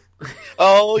Jewel.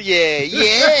 Oh,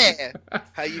 yeah.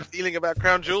 How you feeling about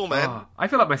Crown Jewel, man? I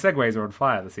feel like my segues are on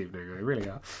fire this evening. They really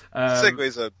are.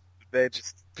 Segues they're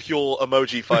just pure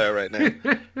emoji fire right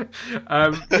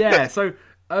now. So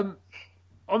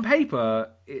on paper,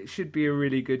 it should be a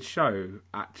really good show,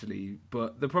 actually.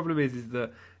 But the problem is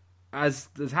that, as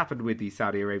has happened with these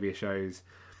Saudi Arabia shows,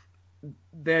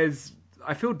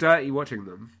 I feel dirty watching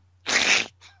them.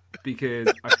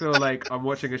 Because I feel like I'm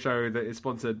watching a show that is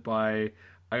sponsored by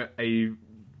a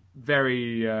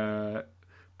very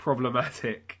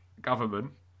problematic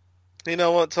government. You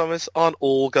know what, Thomas? Aren't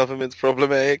all governments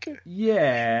problematic?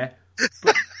 Yeah,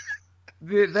 but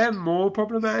they're more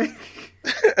problematic.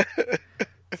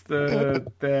 It's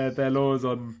their laws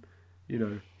on,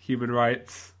 human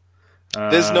rights.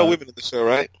 There's no women on the show,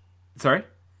 right? Sorry?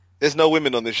 There's no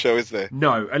women on this show, is there?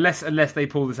 No, unless they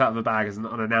pull this out of the bag as an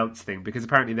unannounced thing, because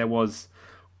apparently there was,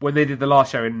 when they did the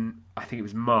last show in, I think it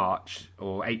was March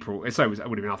or April. Sorry, it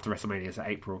would have been after WrestleMania, so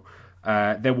April.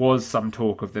 There was some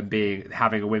talk of them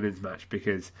having a women's match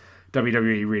because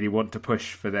WWE really want to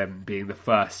push for them being the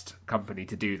first company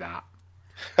to do that.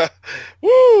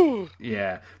 Woo!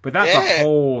 Yeah, but that's a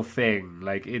whole thing.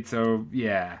 Like, it's I don't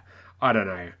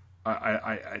know.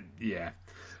 Yeah.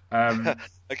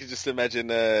 I can just imagine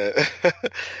they're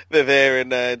there,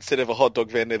 and instead of a hot dog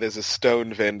vendor, there's a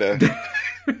stone vendor.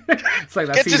 It's like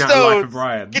that Get scene your out of Life stones! of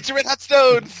Brian. Get your red hot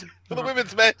stones for the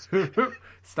women's match.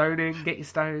 Stoning, get your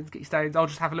stones. I'll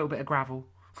just have a little bit of gravel.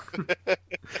 It's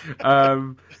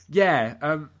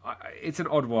an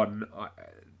odd one.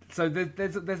 So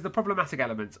there's the problematic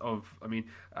elements of. I mean,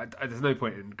 there's no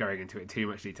point in going into it in too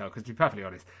much detail because, to be perfectly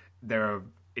honest,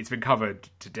 it's been covered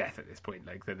to death at this point.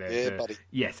 Like, buddy.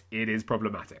 Yes, it is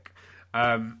problematic,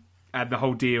 and the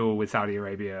whole deal with Saudi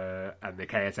Arabia and the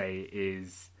KSA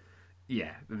is,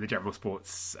 the General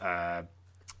Sports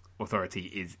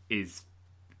Authority is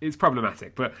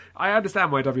problematic. But I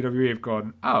understand why WWE have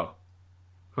gone, oh,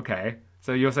 okay,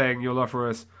 so you're saying you'll offer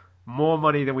us more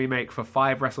money than we make for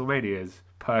 5 WrestleManias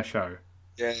per show.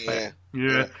 Yeah.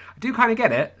 I do kind of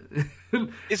get it.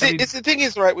 It's the thing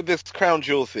is, right, with this crown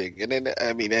jewel thing, and then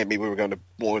we were going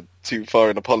more too far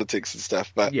into politics and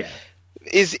stuff, but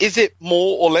is it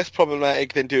more or less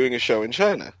problematic than doing a show in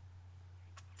China?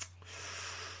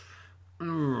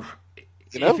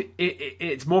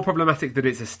 It's more problematic that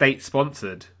it's a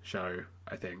state-sponsored show,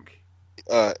 I think.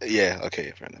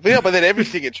 Okay, fair enough. But then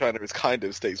everything in China is kind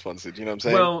of state-sponsored, you know what I'm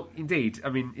saying? Well, indeed. I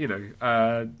mean,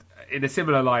 in a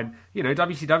similar line,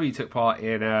 WCW took part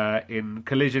in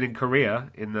Collision in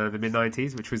Korea in the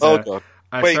mid-90s, which was God.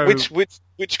 Wait, show,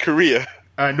 which Korea?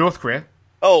 North Korea.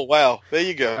 Oh, wow. There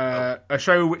you go. A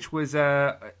show which was,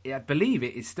 I believe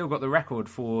it's still got the record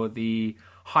for the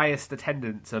highest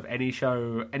attendance of any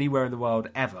show anywhere in the world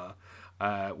ever,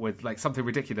 with like something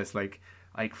ridiculous like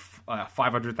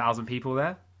 500,000 people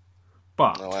there.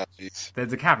 But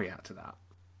there's a caveat to that.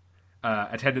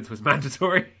 Attendance was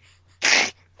mandatory.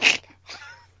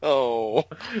 Oh.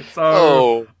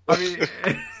 So, I mean...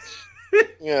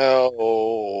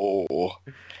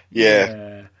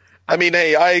 Yeah. I mean,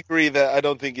 hey, I agree that I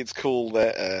don't think it's cool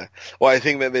that... I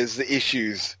think that there's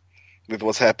issues with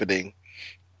what's happening.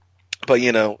 But,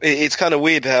 it's kind of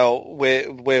weird how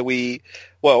where we...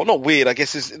 Well, not weird, I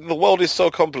guess the world is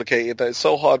so complicated that it's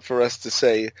so hard for us to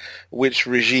say which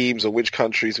regimes or which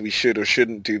countries we should or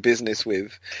shouldn't do business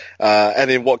with, and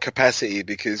in what capacity,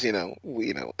 because,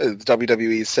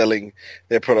 WWE is selling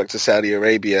their product to Saudi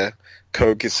Arabia,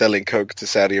 Coke is selling Coke to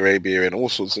Saudi Arabia and all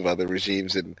sorts of other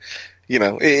regimes, and,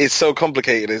 it's so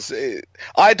complicated.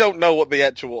 I don't know what the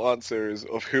actual answer is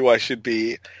of who I should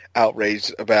be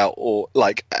outraged about or,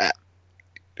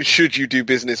 should you do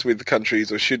business with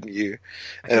countries or shouldn't you,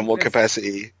 and in what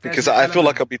capacity? Because I feel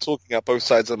like I'll be talking out both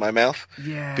sides of my mouth.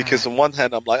 Yeah. Because on one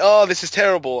hand I'm like, oh, this is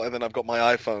terrible, and then I've got my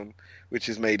iPhone, which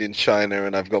is made in China,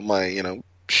 and I've got my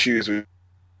shoes which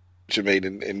are made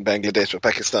in Bangladesh or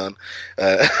Pakistan.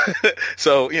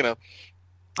 So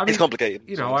it's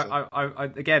complicated.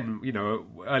 I again,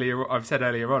 earlier I've said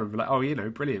earlier on, like, oh,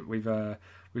 brilliant.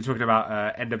 We were talking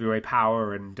about NWA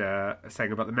Power and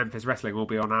saying about the Memphis Wrestling will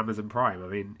be on Amazon Prime. I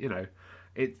mean,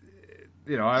 I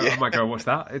might go watch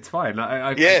that. It's fine.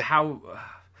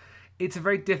 It's a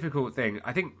very difficult thing.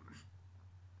 I think,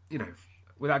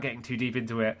 without getting too deep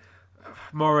into it,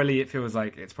 morally it feels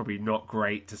like it's probably not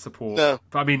great to support. No.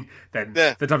 But I mean, then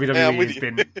the WWE has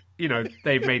been,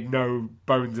 they've made no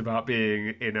bones about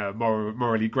being in a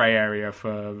morally grey area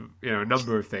for, a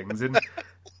number of things. And...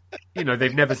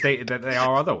 they've never stated that they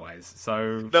are otherwise.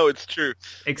 So no, it's true.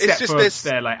 Except for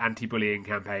their anti-bullying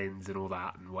campaigns and all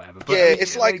that and whatever. But,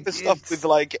 it's like the stuff with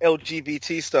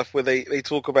LGBT stuff where they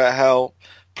talk about how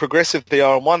progressive they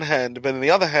are on one hand, but on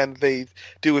the other hand they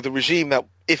deal with a regime that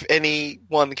if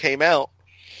anyone came out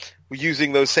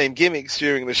using those same gimmicks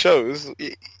during the shows,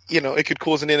 it could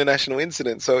cause an international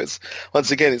incident. So it's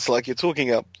like you're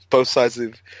talking up both sides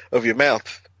of your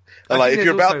mouth. And if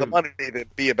you're about the money, then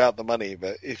be about the money.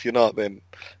 But if you're not, then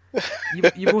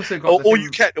you've also got or you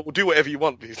can or do whatever you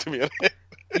want. To be honest,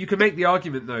 you can make the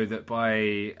argument though that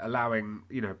by allowing,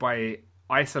 by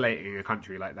isolating a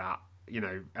country like that,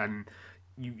 and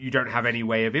you don't have any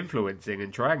way of influencing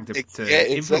and trying to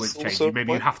influence change.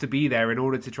 Maybe you have to be there in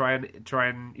order to try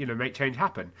and make change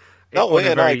happen.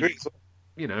 I agree.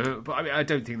 But I mean, I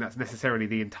don't think that's necessarily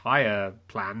the entire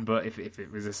plan. But if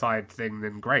it was a side thing,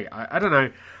 then great. I don't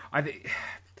know. I think,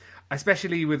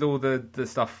 especially with all the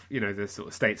stuff, the sort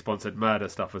of state-sponsored murder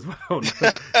stuff as well.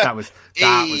 that was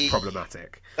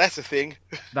problematic. That's a thing.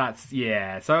 So I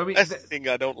mean, that's the thing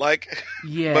I don't like.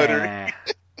 Yeah. Murdering.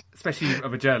 Especially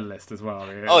of a journalist as well.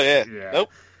 Oh yeah. Nope.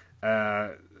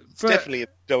 It's but definitely a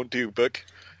don't do book.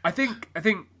 I think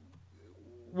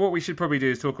what we should probably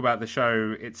do is talk about the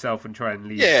show itself and try and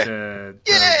lead to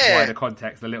wider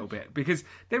context a little bit, because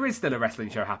there is still a wrestling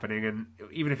show happening, and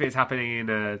even if it's happening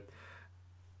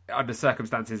under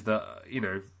circumstances that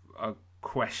are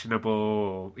questionable,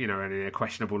 or in a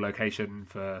questionable location,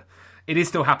 it is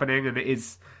still happening, and it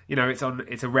is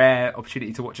it's a rare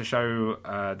opportunity to watch a show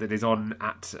that is on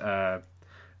at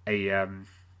a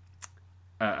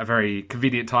very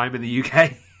convenient time in the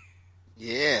UK.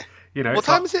 Yeah. What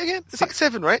time is it again? It's like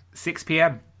 7, right? 6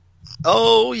 p.m.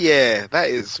 Oh yeah, that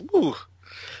is. Woo.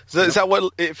 So is that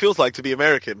what it feels like to be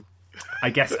American? I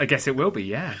guess it will be.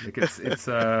 Yeah, like it's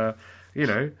So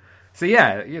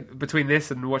yeah, between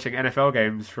this and watching NFL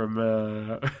games from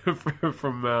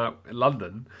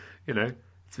London,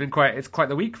 it's quite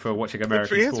the week for watching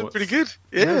American sports. Pretty good.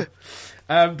 Yeah.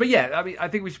 But yeah, I mean, I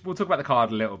think we'll talk about the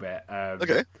card a little bit.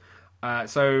 Okay.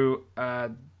 So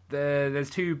there's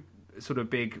two sort of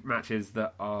big matches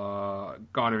that are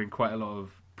garnering quite a lot of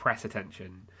press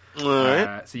attention. All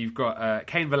right. So you've got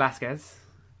Cain Velasquez,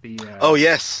 the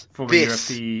former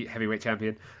UFC heavyweight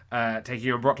champion,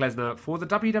 taking on Brock Lesnar for the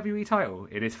WWE title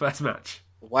in his first match.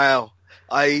 Wow.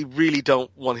 I really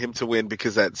don't want him to win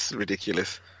because that's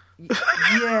ridiculous.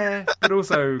 Yeah, but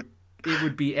also it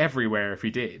would be everywhere if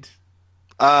he did.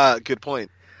 Good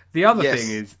point. The other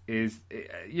thing is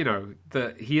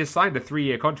that he has signed a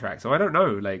 3-year contract, so I don't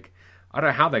know, I don't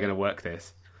know how they're going to work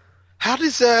this. How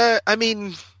does I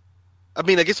mean,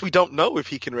 I guess we don't know if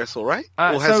he can wrestle, right?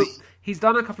 Or has he? He's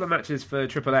done a couple of matches for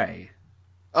AAA.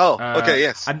 Oh, okay,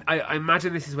 yes. And I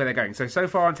imagine this is where they're going. So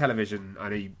far on television, I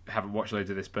know you haven't watched loads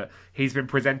of this, but he's been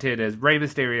presented as Rey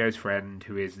Mysterio's friend,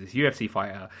 who is this UFC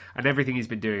fighter, and everything he's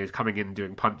been doing is coming in and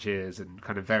doing punches and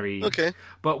kind of very... Okay.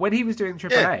 But when he was doing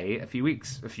AAA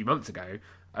a few months ago,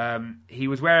 he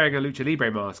was wearing a Lucha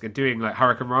Libre mask and doing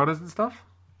Hurricane Ranas and stuff.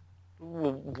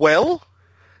 Well?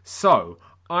 So,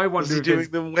 I wonder was he doing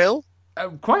them well?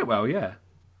 Quite well, yeah.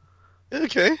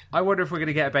 Okay. I wonder if we're going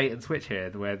to get a bait and switch here,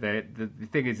 where the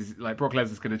thing is Brock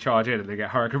Lesnar's going to charge in and they get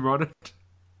Hurricane Rana.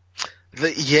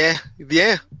 Yeah.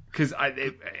 Because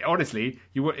honestly,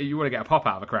 you want to get a pop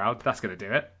out of a crowd, that's going to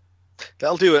do it.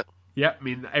 That'll do it. Yeah, I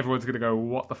mean, everyone's going to go,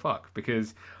 what the fuck?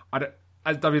 Because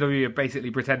as WWE are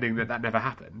basically pretending that never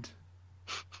happened.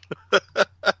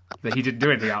 That he didn't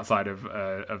do anything outside of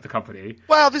the company.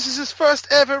 Wow, this is his first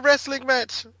ever wrestling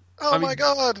match. My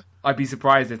god! I'd be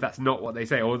surprised if that's not what they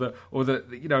say, or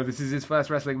this is his first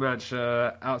wrestling match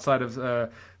outside of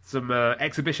some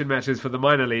exhibition matches for the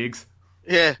minor leagues.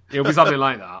 Yeah, it'll be something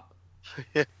like that.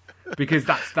 Yeah. Because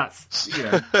that's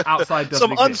outside doesn't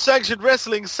some exist. Unsanctioned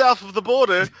wrestling south of the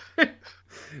border.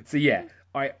 So yeah,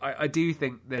 I do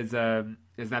think there's an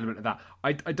element of that.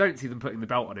 I don't see them putting the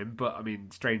belt on him, but I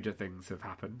mean, stranger things have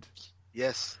happened.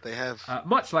 Yes, they have.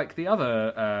 Much like the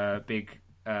other big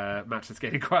match that's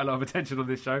getting quite a lot of attention on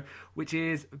this show, which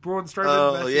is Braun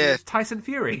Strowman versus Tyson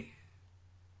Fury.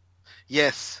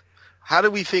 Yes. How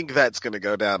do we think that's going to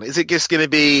go down? Is it just going to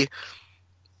be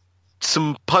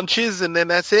some punches and then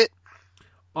that's it?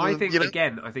 I think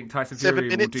Tyson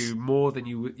Fury will do more than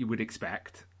you would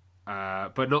expect,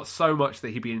 but not so much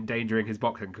that he'd be endangering his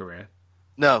boxing career.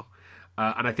 No.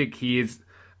 And I think he is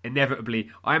inevitably...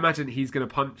 I imagine he's going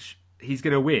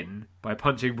to win by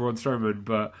punching Braun Strowman,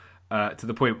 but to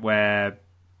the point where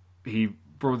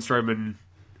Braun Strowman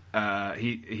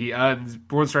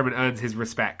earns his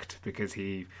respect because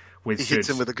he hits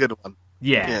him with a good one.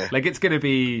 Yeah. It's going to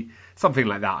be something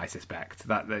like that, I suspect.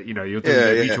 That you'll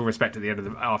do mutual respect at the end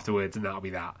of afterwards, and that'll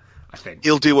be that, I think.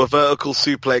 He'll do a vertical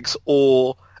suplex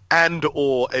or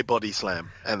a body slam,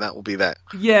 and that will be that.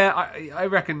 Yeah, I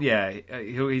reckon,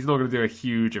 he's not going to do a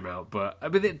huge amount, but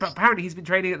apparently he's been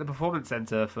training at the Performance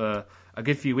Center for a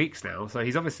good few weeks now, so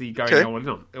he's obviously going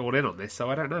all in on this, so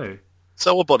I don't know.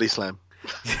 So a body slam.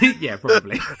 Yeah,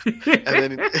 probably.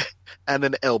 and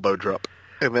an elbow drop.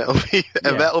 And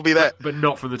that'll be that. But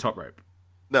not from the top rope.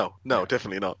 No,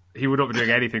 definitely not. He would not be doing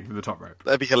anything from the top rope.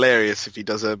 That'd be hilarious if he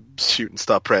does a shooting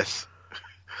star press.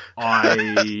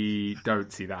 I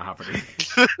don't see that happening.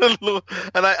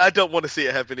 And I don't want to see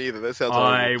it happen either. That sounds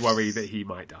horrible. I worry that he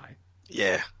might die.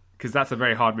 Yeah. because that's a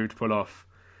very hard move to pull off.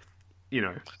 You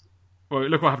know, well,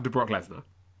 look what happened to Brock Lesnar.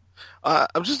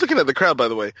 I'm just looking at the crowd, by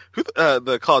the way.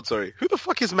 The card, sorry. Who the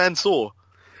fuck is Mansoor?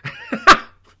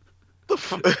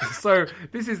 So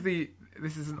this is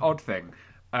an odd thing.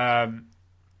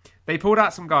 They pulled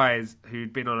out some guys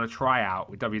who'd been on a tryout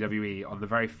with WWE on the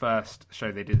very first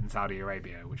show they did in Saudi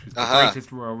Arabia, which was the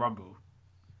greatest Royal Rumble.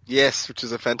 Yes, which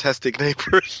is a fantastic name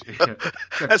for a show.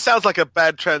 That sounds like a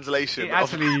bad translation. It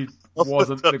actually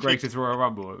wasn't the greatest Royal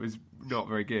Rumble. It was not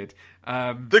very good.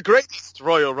 The greatest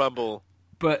Royal Rumble.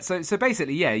 But so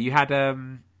basically, yeah, you had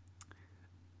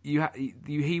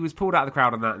he was pulled out of the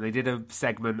crowd on that, and they did a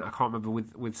segment. I can't remember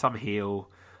with some heel.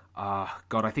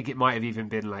 God, I think it might have even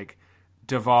been like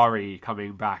Davari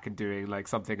coming back and doing like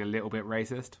something a little bit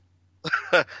racist.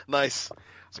 Nice.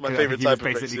 It's my favorite type of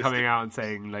basically racist. Coming out and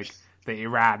saying like that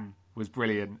Iran was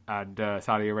brilliant and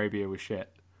Saudi Arabia was shit.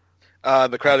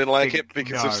 The crowd didn't like it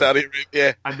because of Saudi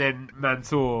Arabia. And then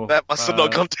Mansoor, that must have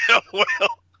not gone down well.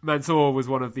 Mansoor was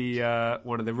one of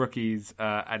the rookies,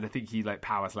 and I think he like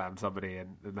power slammed somebody,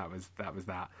 and that was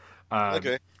that.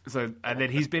 Okay. So and then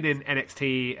he's been in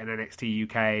NXT and NXT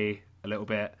UK a little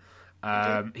bit.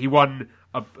 He won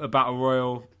a battle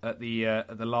royal at the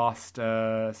last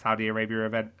Saudi Arabia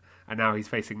event, and now he's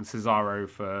facing Cesaro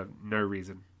for no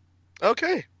reason.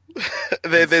 Okay.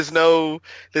 There's no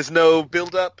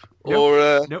build up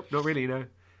or nope, not really. No.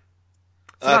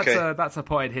 So okay. That's a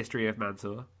potted history of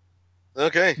Mansoor.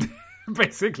 Okay.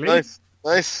 Basically. Nice.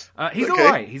 He's okay. all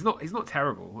right. He's not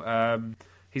terrible.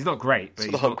 He's not great, but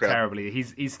he's not terribly.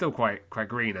 He's still quite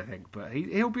green, I think, but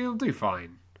he'll do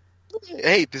fine.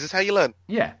 Hey, this is how you learn.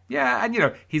 Yeah,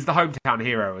 and he's the hometown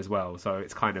hero as well, so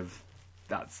it's kind of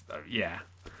that's yeah.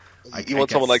 You want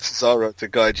someone like Cesaro to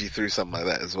guide you through something like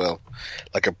that as well,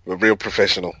 like a real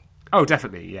professional. Oh,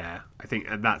 definitely, yeah. I think,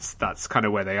 and that's kind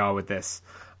of where they are with this.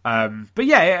 But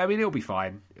yeah, I mean, it'll be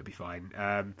fine.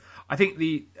 I think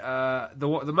the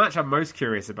match I'm most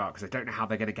curious about, because I don't know how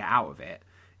they're going to get out of it,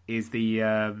 is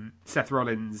the Seth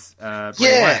Rollins Bray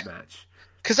Wyatt match.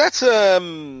 Because that's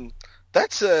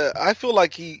I feel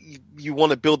like you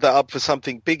want to build that up for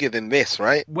something bigger than this,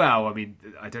 right? Well, I mean,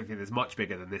 I don't think there's much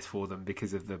bigger than this for them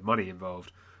because of the money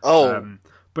involved. Oh,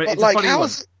 but it's like, a funny one.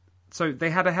 So they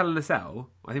had a Hell in a Cell.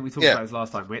 I think we talked about this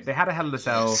last time. They had a Hell in a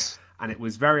Cell, and it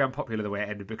was very unpopular the way it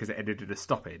ended because it ended in a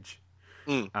stoppage.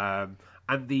 And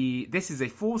this is a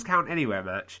Falls Count Anywhere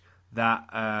match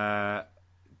that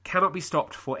cannot be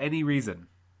stopped for any reason.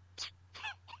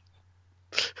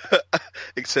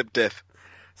 Except death.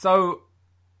 So,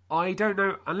 I don't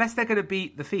know, unless they're going to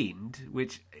beat The Fiend,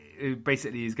 which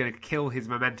basically is going to kill his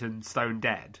momentum stone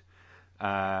dead,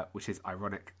 which is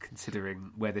ironic considering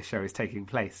where this show is taking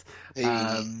place.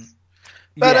 I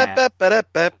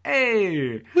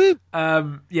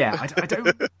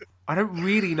don't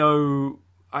really know.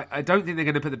 I don't think they're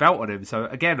going to put the belt on him, so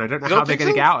again, I don't know how they're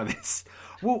going to get out of this.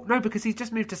 Well, no, because he's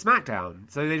just moved to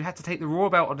SmackDown, so they'd have to take the Raw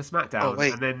belt onto SmackDown,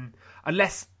 and then,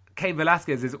 unless Cain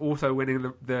Velasquez is also winning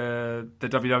the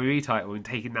WWE title and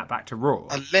taking that back to Raw.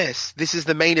 Unless this is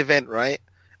the main event, right?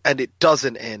 And it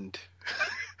doesn't end.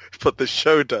 But the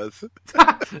show does.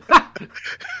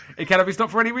 It cannot be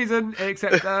stopped for any reason,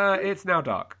 except it's now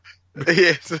dark.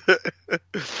 Yes.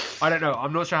 I don't know.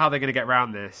 I'm not sure how they're going to get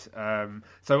around this.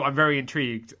 So I'm very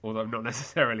intrigued, although I'm not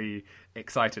necessarily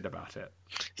excited about it.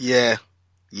 Yeah.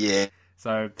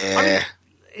 So, I mean,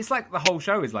 it's like the whole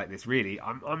show is like this, really.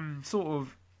 I'm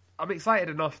excited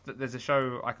enough that there's a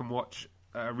show I can watch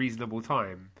at a reasonable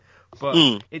time, but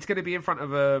it's going to be in front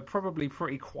of a probably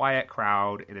pretty quiet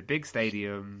crowd in a big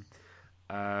stadium,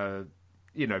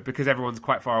 because everyone's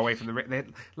quite far away from the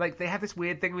ring. They have this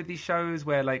weird thing with these shows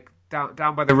where, like,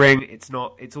 down by the ring, it's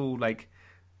all like,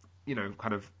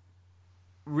 kind of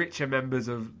richer members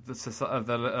of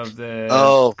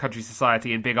the country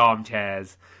society in big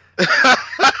armchairs.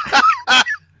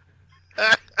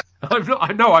 I'm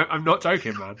not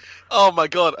joking, man. Oh my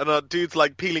god! And dudes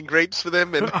like peeling grapes for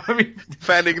them and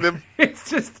fanning them. It's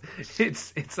just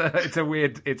it's a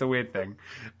weird thing.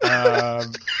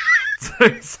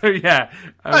 So yeah.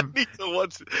 I need to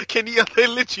watch. Can you? They're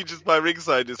literally just by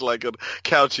ringside, just like on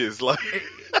couches, like.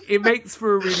 It makes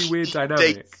for a really weird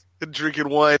dynamic. Dates and drinking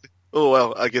wine. Oh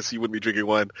well, I guess you wouldn't be drinking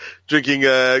wine. Drinking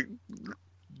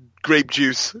grape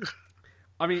juice.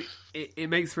 I mean, it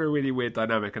makes for a really weird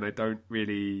dynamic, and I don't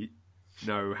really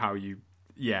know how you.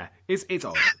 Yeah, it's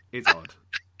odd. It's odd.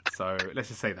 So let's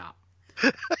just say that.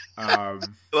 I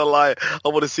lie. I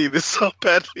want to see this so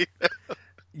badly.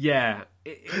 Yeah,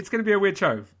 it's going to be a weird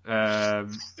show.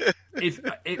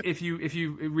 if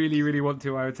you really want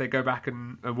to, I would say go back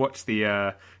and watch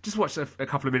just watch a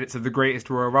couple of minutes of the Greatest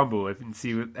Royal Rumble and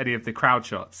see any of the crowd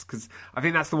shots, because I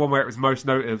think that's the one where it was most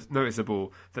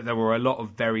noticeable that there were a lot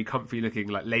of very comfy looking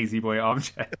like lazy boy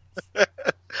armchairs.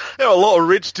 There are a lot of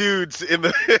rich dudes in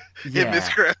this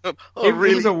crowd. Oh, it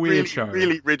was a weird show.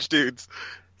 Really rich dudes.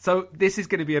 So this is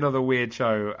going to be another weird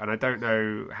show, and I don't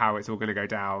know how it's all going to go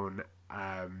down.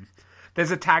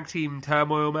 There's a tag team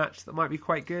turmoil match that might be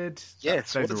quite good.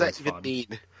 Yes, what does that even mean?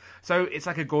 So it's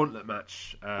like a gauntlet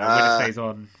match. Winner stays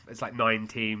on. It's like 9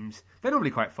 teams. They're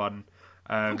normally quite fun.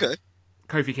 Okay.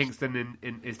 Kofi Kingston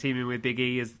is teaming with Big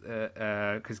E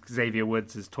because Xavier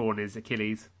Woods has torn his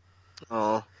Achilles.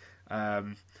 Oh.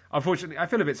 Unfortunately, I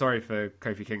feel a bit sorry for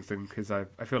Kofi Kingston because I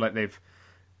feel like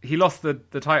he lost the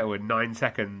title in 9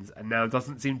 seconds and now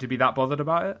doesn't seem to be that bothered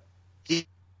about it. He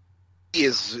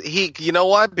you know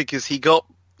why? Because he got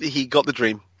the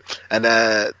dream, and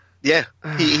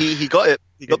he got it.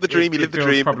 He got the dream. He lived the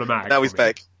dream. Now he's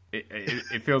back.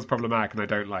 It feels problematic, and I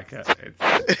don't like it.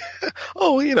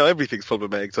 Oh, everything's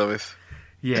problematic, Thomas.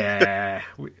 Yeah,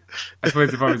 I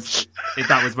suppose if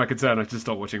that was my concern, I'd just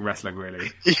stop watching wrestling.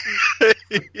 Really,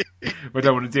 I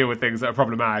don't want to deal with things that are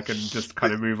problematic and just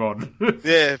kind of move on.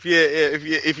 Exactly.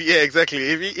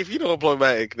 If you don't want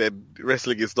problematic, then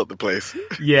wrestling is not the place.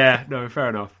 Yeah, no, fair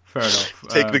enough.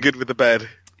 Take the good with the bad.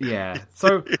 Yeah.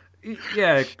 So,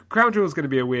 yeah, Crown Jewel is going to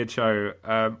be a weird show.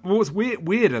 What's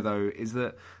weirder though is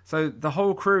that the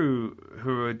whole crew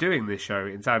who are doing this show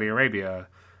in Saudi Arabia,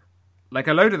 like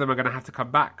a load of them are going to have to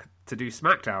come back to do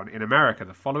SmackDown in America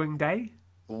the following day.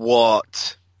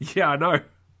 What? Yeah, I know.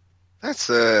 That's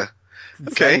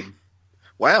okay.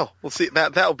 Wow. We'll see.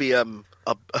 That'll be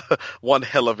one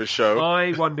hell of a show.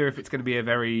 I wonder if it's going to be a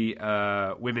very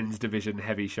women's division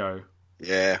heavy show.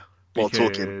 Yeah. Well,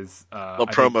 talking.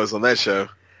 Not promos on that show.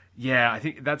 Yeah, I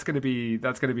think that's going to be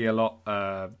a lot.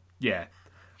 Yeah.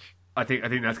 I think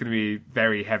that's going to be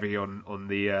very heavy on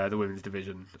the women's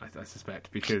division. I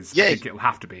suspect because I think it'll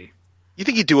have to be. You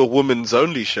think you'd do a women's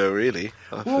only show, really?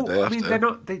 Well, I mean, they're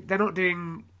not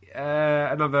doing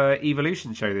another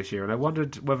Evolution show this year, and I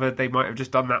wondered whether they might have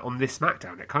just done that on this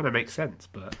SmackDown. It kind of makes sense,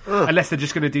 but unless they're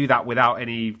just going to do that without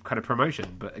any kind of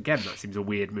promotion. But again, that seems a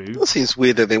weird move. It seems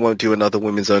weird that they won't do another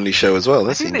women's only show as well.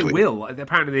 I think they will.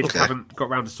 Apparently, they just haven't got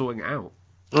around to sorting it out.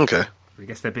 Okay. I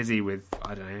guess they're busy with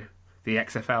the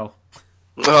XFL.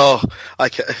 Oh,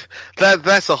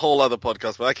 that's a whole other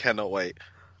podcast, but I cannot wait.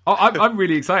 Oh, I'm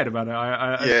really excited about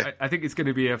it. I think it's going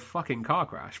to be a fucking car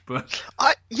crash, but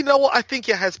you know what? I think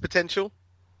it has potential.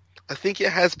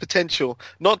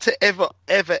 Not to ever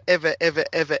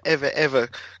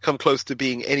come close to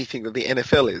being anything that the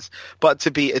NFL is, but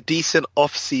to be a decent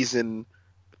off-season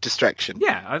distraction.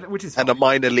 Yeah, which is fine. And a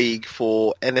minor league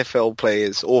for NFL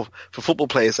players or for football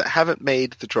players that haven't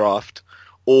made the draft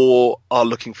or are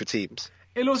looking for teams.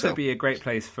 It'll also be a great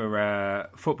place for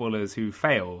footballers who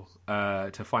fail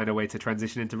to find a way to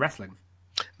transition into wrestling.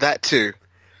 That too.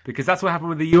 Because that's what happened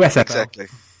with the USFL. Exactly.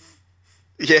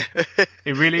 Yeah.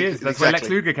 It really is. That's where Lex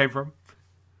Luger came from.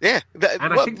 Yeah.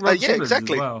 I think Ron Simmons as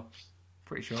well.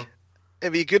 Pretty sure.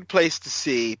 It'd be a good place to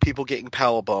see people getting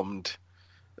powerbombed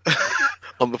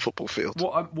on the football field.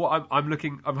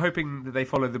 I'm hoping that they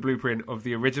follow the blueprint of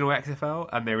the original XFL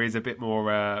and there is a bit more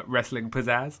wrestling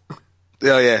pizzazz.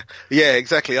 Yeah,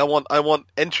 exactly. I want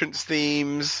entrance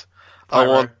themes. I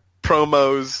want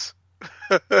promos.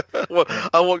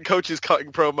 I want coaches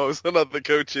cutting promos on other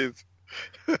coaches.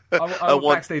 I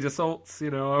want backstage assaults,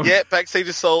 Yeah, backstage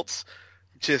assaults.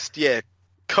 Just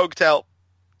coked out.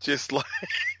 Just like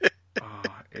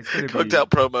coked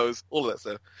out promos. All of that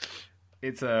stuff.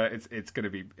 It's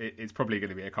probably going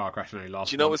to be a car crash and only last.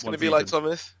 Do you know what it's going to be like,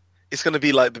 Thomas? It's going to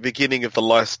be like the beginning of The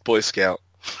Last Boy Scout.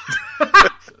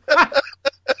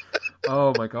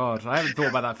 Oh my god, I haven't thought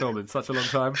about that film in such a long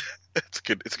time.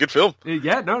 It's a good film.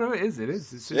 Yeah, no, it is.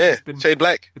 It's been Shane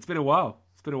Black. It's been a while.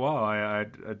 I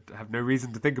have no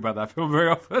reason to think about that film very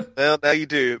often. Well, now you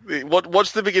do.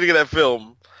 Watch the beginning of that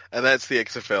film, and that's the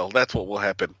XFL. That's what will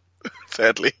happen,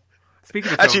 sadly.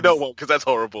 Speaking of actually, no, it won't, because that's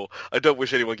horrible. I don't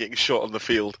wish anyone getting shot on the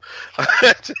field.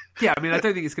 Yeah, I mean, I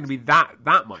don't think it's going to be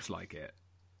that much like it.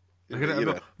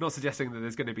 I'm not suggesting that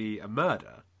there's going to be a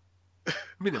murder. I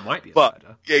mean, there might be a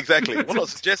murder. Yeah, exactly. We're not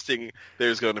suggesting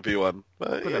there's going to be one.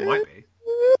 But there might be.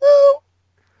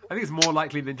 I think it's more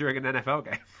likely than during an NFL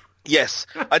game. Yes,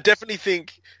 I definitely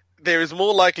think there is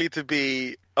more likely to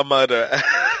be a murder.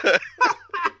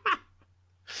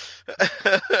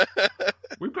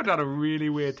 We've got down a really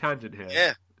weird tangent here.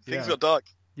 Yeah, things got dark.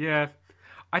 Yeah.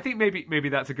 I think maybe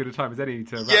that's as good a time as any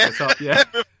to wrap this up. Yeah,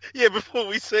 yeah. Before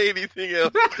we say anything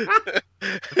else,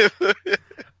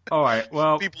 All right.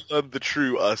 Well, people learn the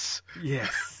true us.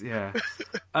 Yes. Yeah.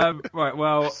 Right.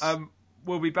 Well,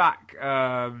 we'll be back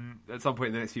at some point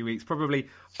in the next few weeks. Probably,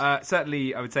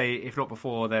 certainly, I would say, if not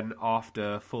before, then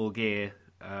after Full Gear.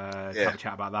 To have a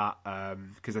chat about that,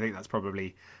 because I think that's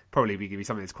probably going to be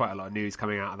something. There's quite a lot of news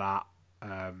coming out of that.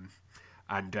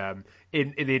 And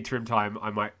in the interim time, I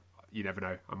might, you never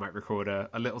know, I might record a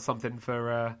little something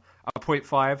for a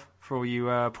 0.5 for all you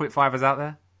 0.5ers out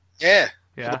there. Yeah.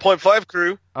 For the 0.5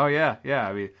 crew. Oh yeah.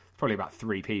 I mean, it's probably about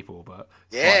 3 people, but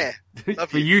yeah,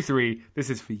 for you 3,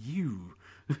 this is for you.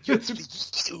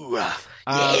 It's for you.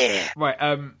 Right.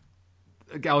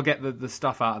 I'll get the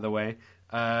stuff out of the way.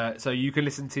 So you can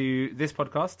listen to this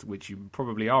podcast, which you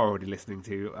probably are already listening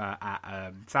to,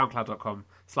 at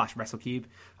soundcloud.com/WrestleCube.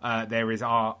 There is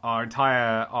our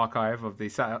entire archive of the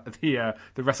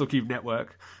WrestleCube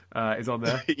network is on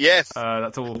there. Yes,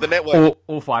 that's all the network,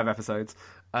 all 5 episodes.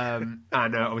 And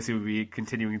obviously we'll be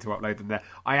continuing to upload them there.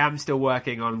 I am still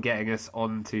working on getting us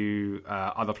onto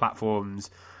other platforms.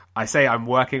 I say I'm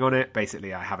working on it.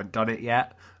 Basically, I haven't done it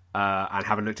yet. And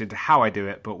haven't looked into how I do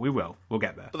it, but we will. We'll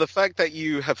get there. But the fact that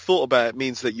you have thought about it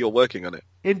means that you're working on it.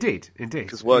 Indeed.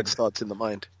 Because work starts in the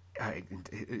mind.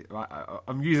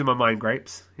 I'm using my mind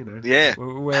grapes, you know. Yeah.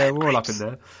 We're all up in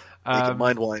there. Make it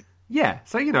mind wine. Yeah.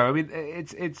 So, you know, I mean,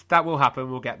 it's that will happen.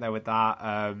 We'll get there with that.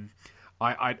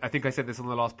 I think I said this on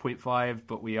the last 0.5,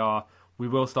 but we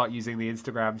will start using the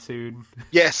Instagram soon.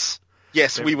 Yes,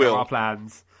 we will. Our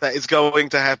plans. That is going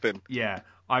to happen. Yeah.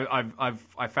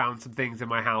 I found some things in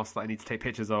my house that I need to take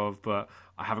pictures of, but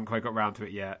I haven't quite got around to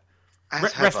it yet.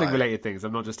 Wrestling related things.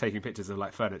 I'm not just taking pictures of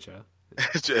like furniture.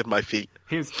 At my feet.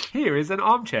 Here is an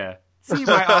armchair. See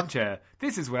my armchair.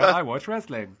 This is where I watch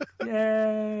wrestling.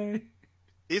 Yay!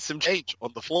 Here's some change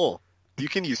on the floor. You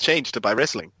can use change to buy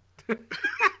wrestling.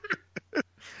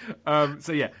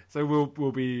 So we'll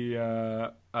be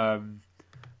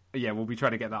we'll be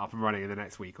trying to get that up and running in the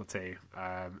next week or two,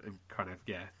 and kind of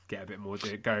get a bit more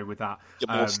going with that. Get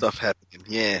more stuff happening.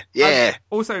 Yeah.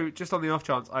 Also, just on the off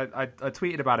chance, I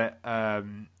tweeted about it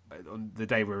on the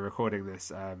day we were recording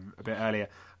this a bit earlier.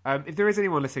 If there is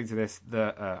anyone listening to this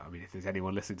if there's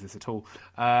anyone listening to this at all,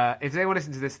 if there's anyone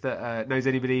listening to this that knows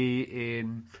anybody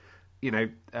in,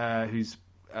 who's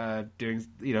doing,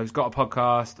 who's got a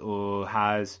podcast or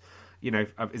has,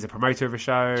 is a promoter of a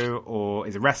show or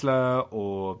is a wrestler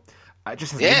or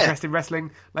just has an interest in wrestling,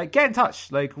 like, get in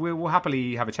touch. Like, we'll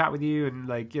happily have a chat with you and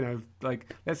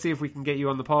let's see if we can get you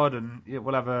on the pod and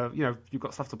we'll have you've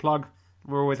got stuff to plug.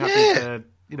 We're always happy to,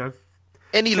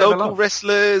 any local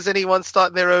wrestlers, anyone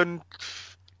starting their own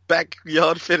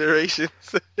backyard federations.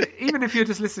 Even if you're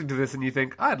just listening to this and you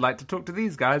think, I'd like to talk to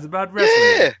these guys about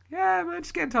wrestling. Yeah, man,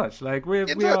 just get in touch. Like, we're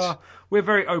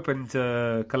very open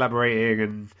to collaborating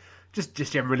and just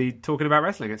generally talking about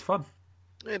wrestling. It's fun.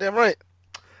 Yeah, damn right.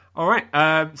 All right.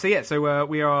 So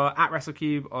we are at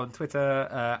WrestleCube on Twitter,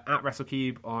 at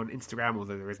WrestleCube on Instagram,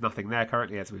 although there is nothing there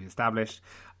currently, as we've established.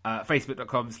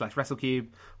 Facebook.com/WrestleCube.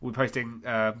 We're posting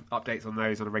updates on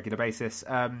those on a regular basis.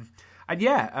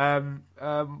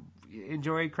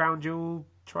 Enjoy Crown Jewel.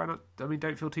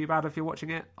 Don't feel too bad if you're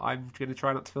watching it. I'm going to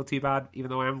try not to feel too bad,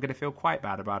 even though I am going to feel quite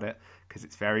bad about it, because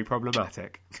it's very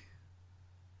problematic.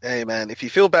 Hey, man, if you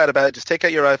feel bad about it, just take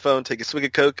out your iPhone, take a swig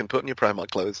of Coke, and put on your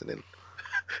Primark clothes, and then...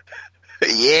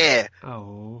 yeah!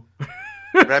 Oh.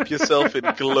 Wrap yourself in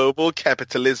global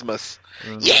capitalismus.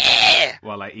 Yeah!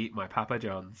 While I eat my Papa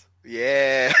John's.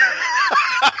 Yeah!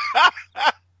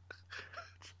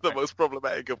 The most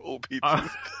problematic of all pizzas.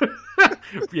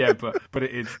 Yeah, but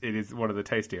it is one of the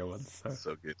tastier ones.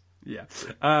 So good. Yeah.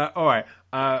 All right.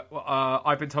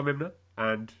 I've been Tom Imner,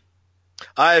 and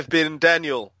I've been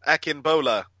Daniel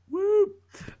Akinbola. Woo!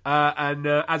 And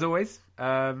as always,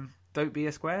 don't be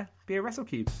a square, be a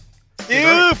WrestleCube.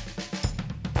 Yep.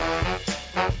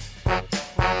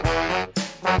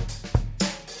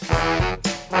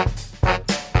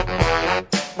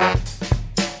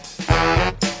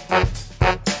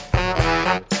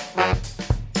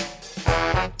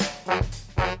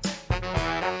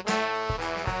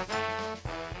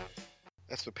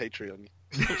 That's for Patreon.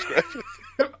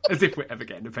 As if we're ever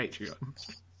getting a Patreon.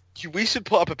 We should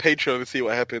put up a Patreon and see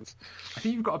what happens. I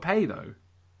think you've got to pay, though.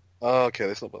 Oh, okay,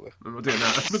 let's not bother. I'm not doing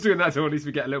that. I'm not doing that until at least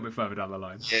we get a little bit further down the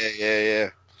line. Yeah.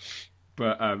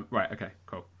 But, right, okay,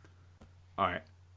 cool. All right.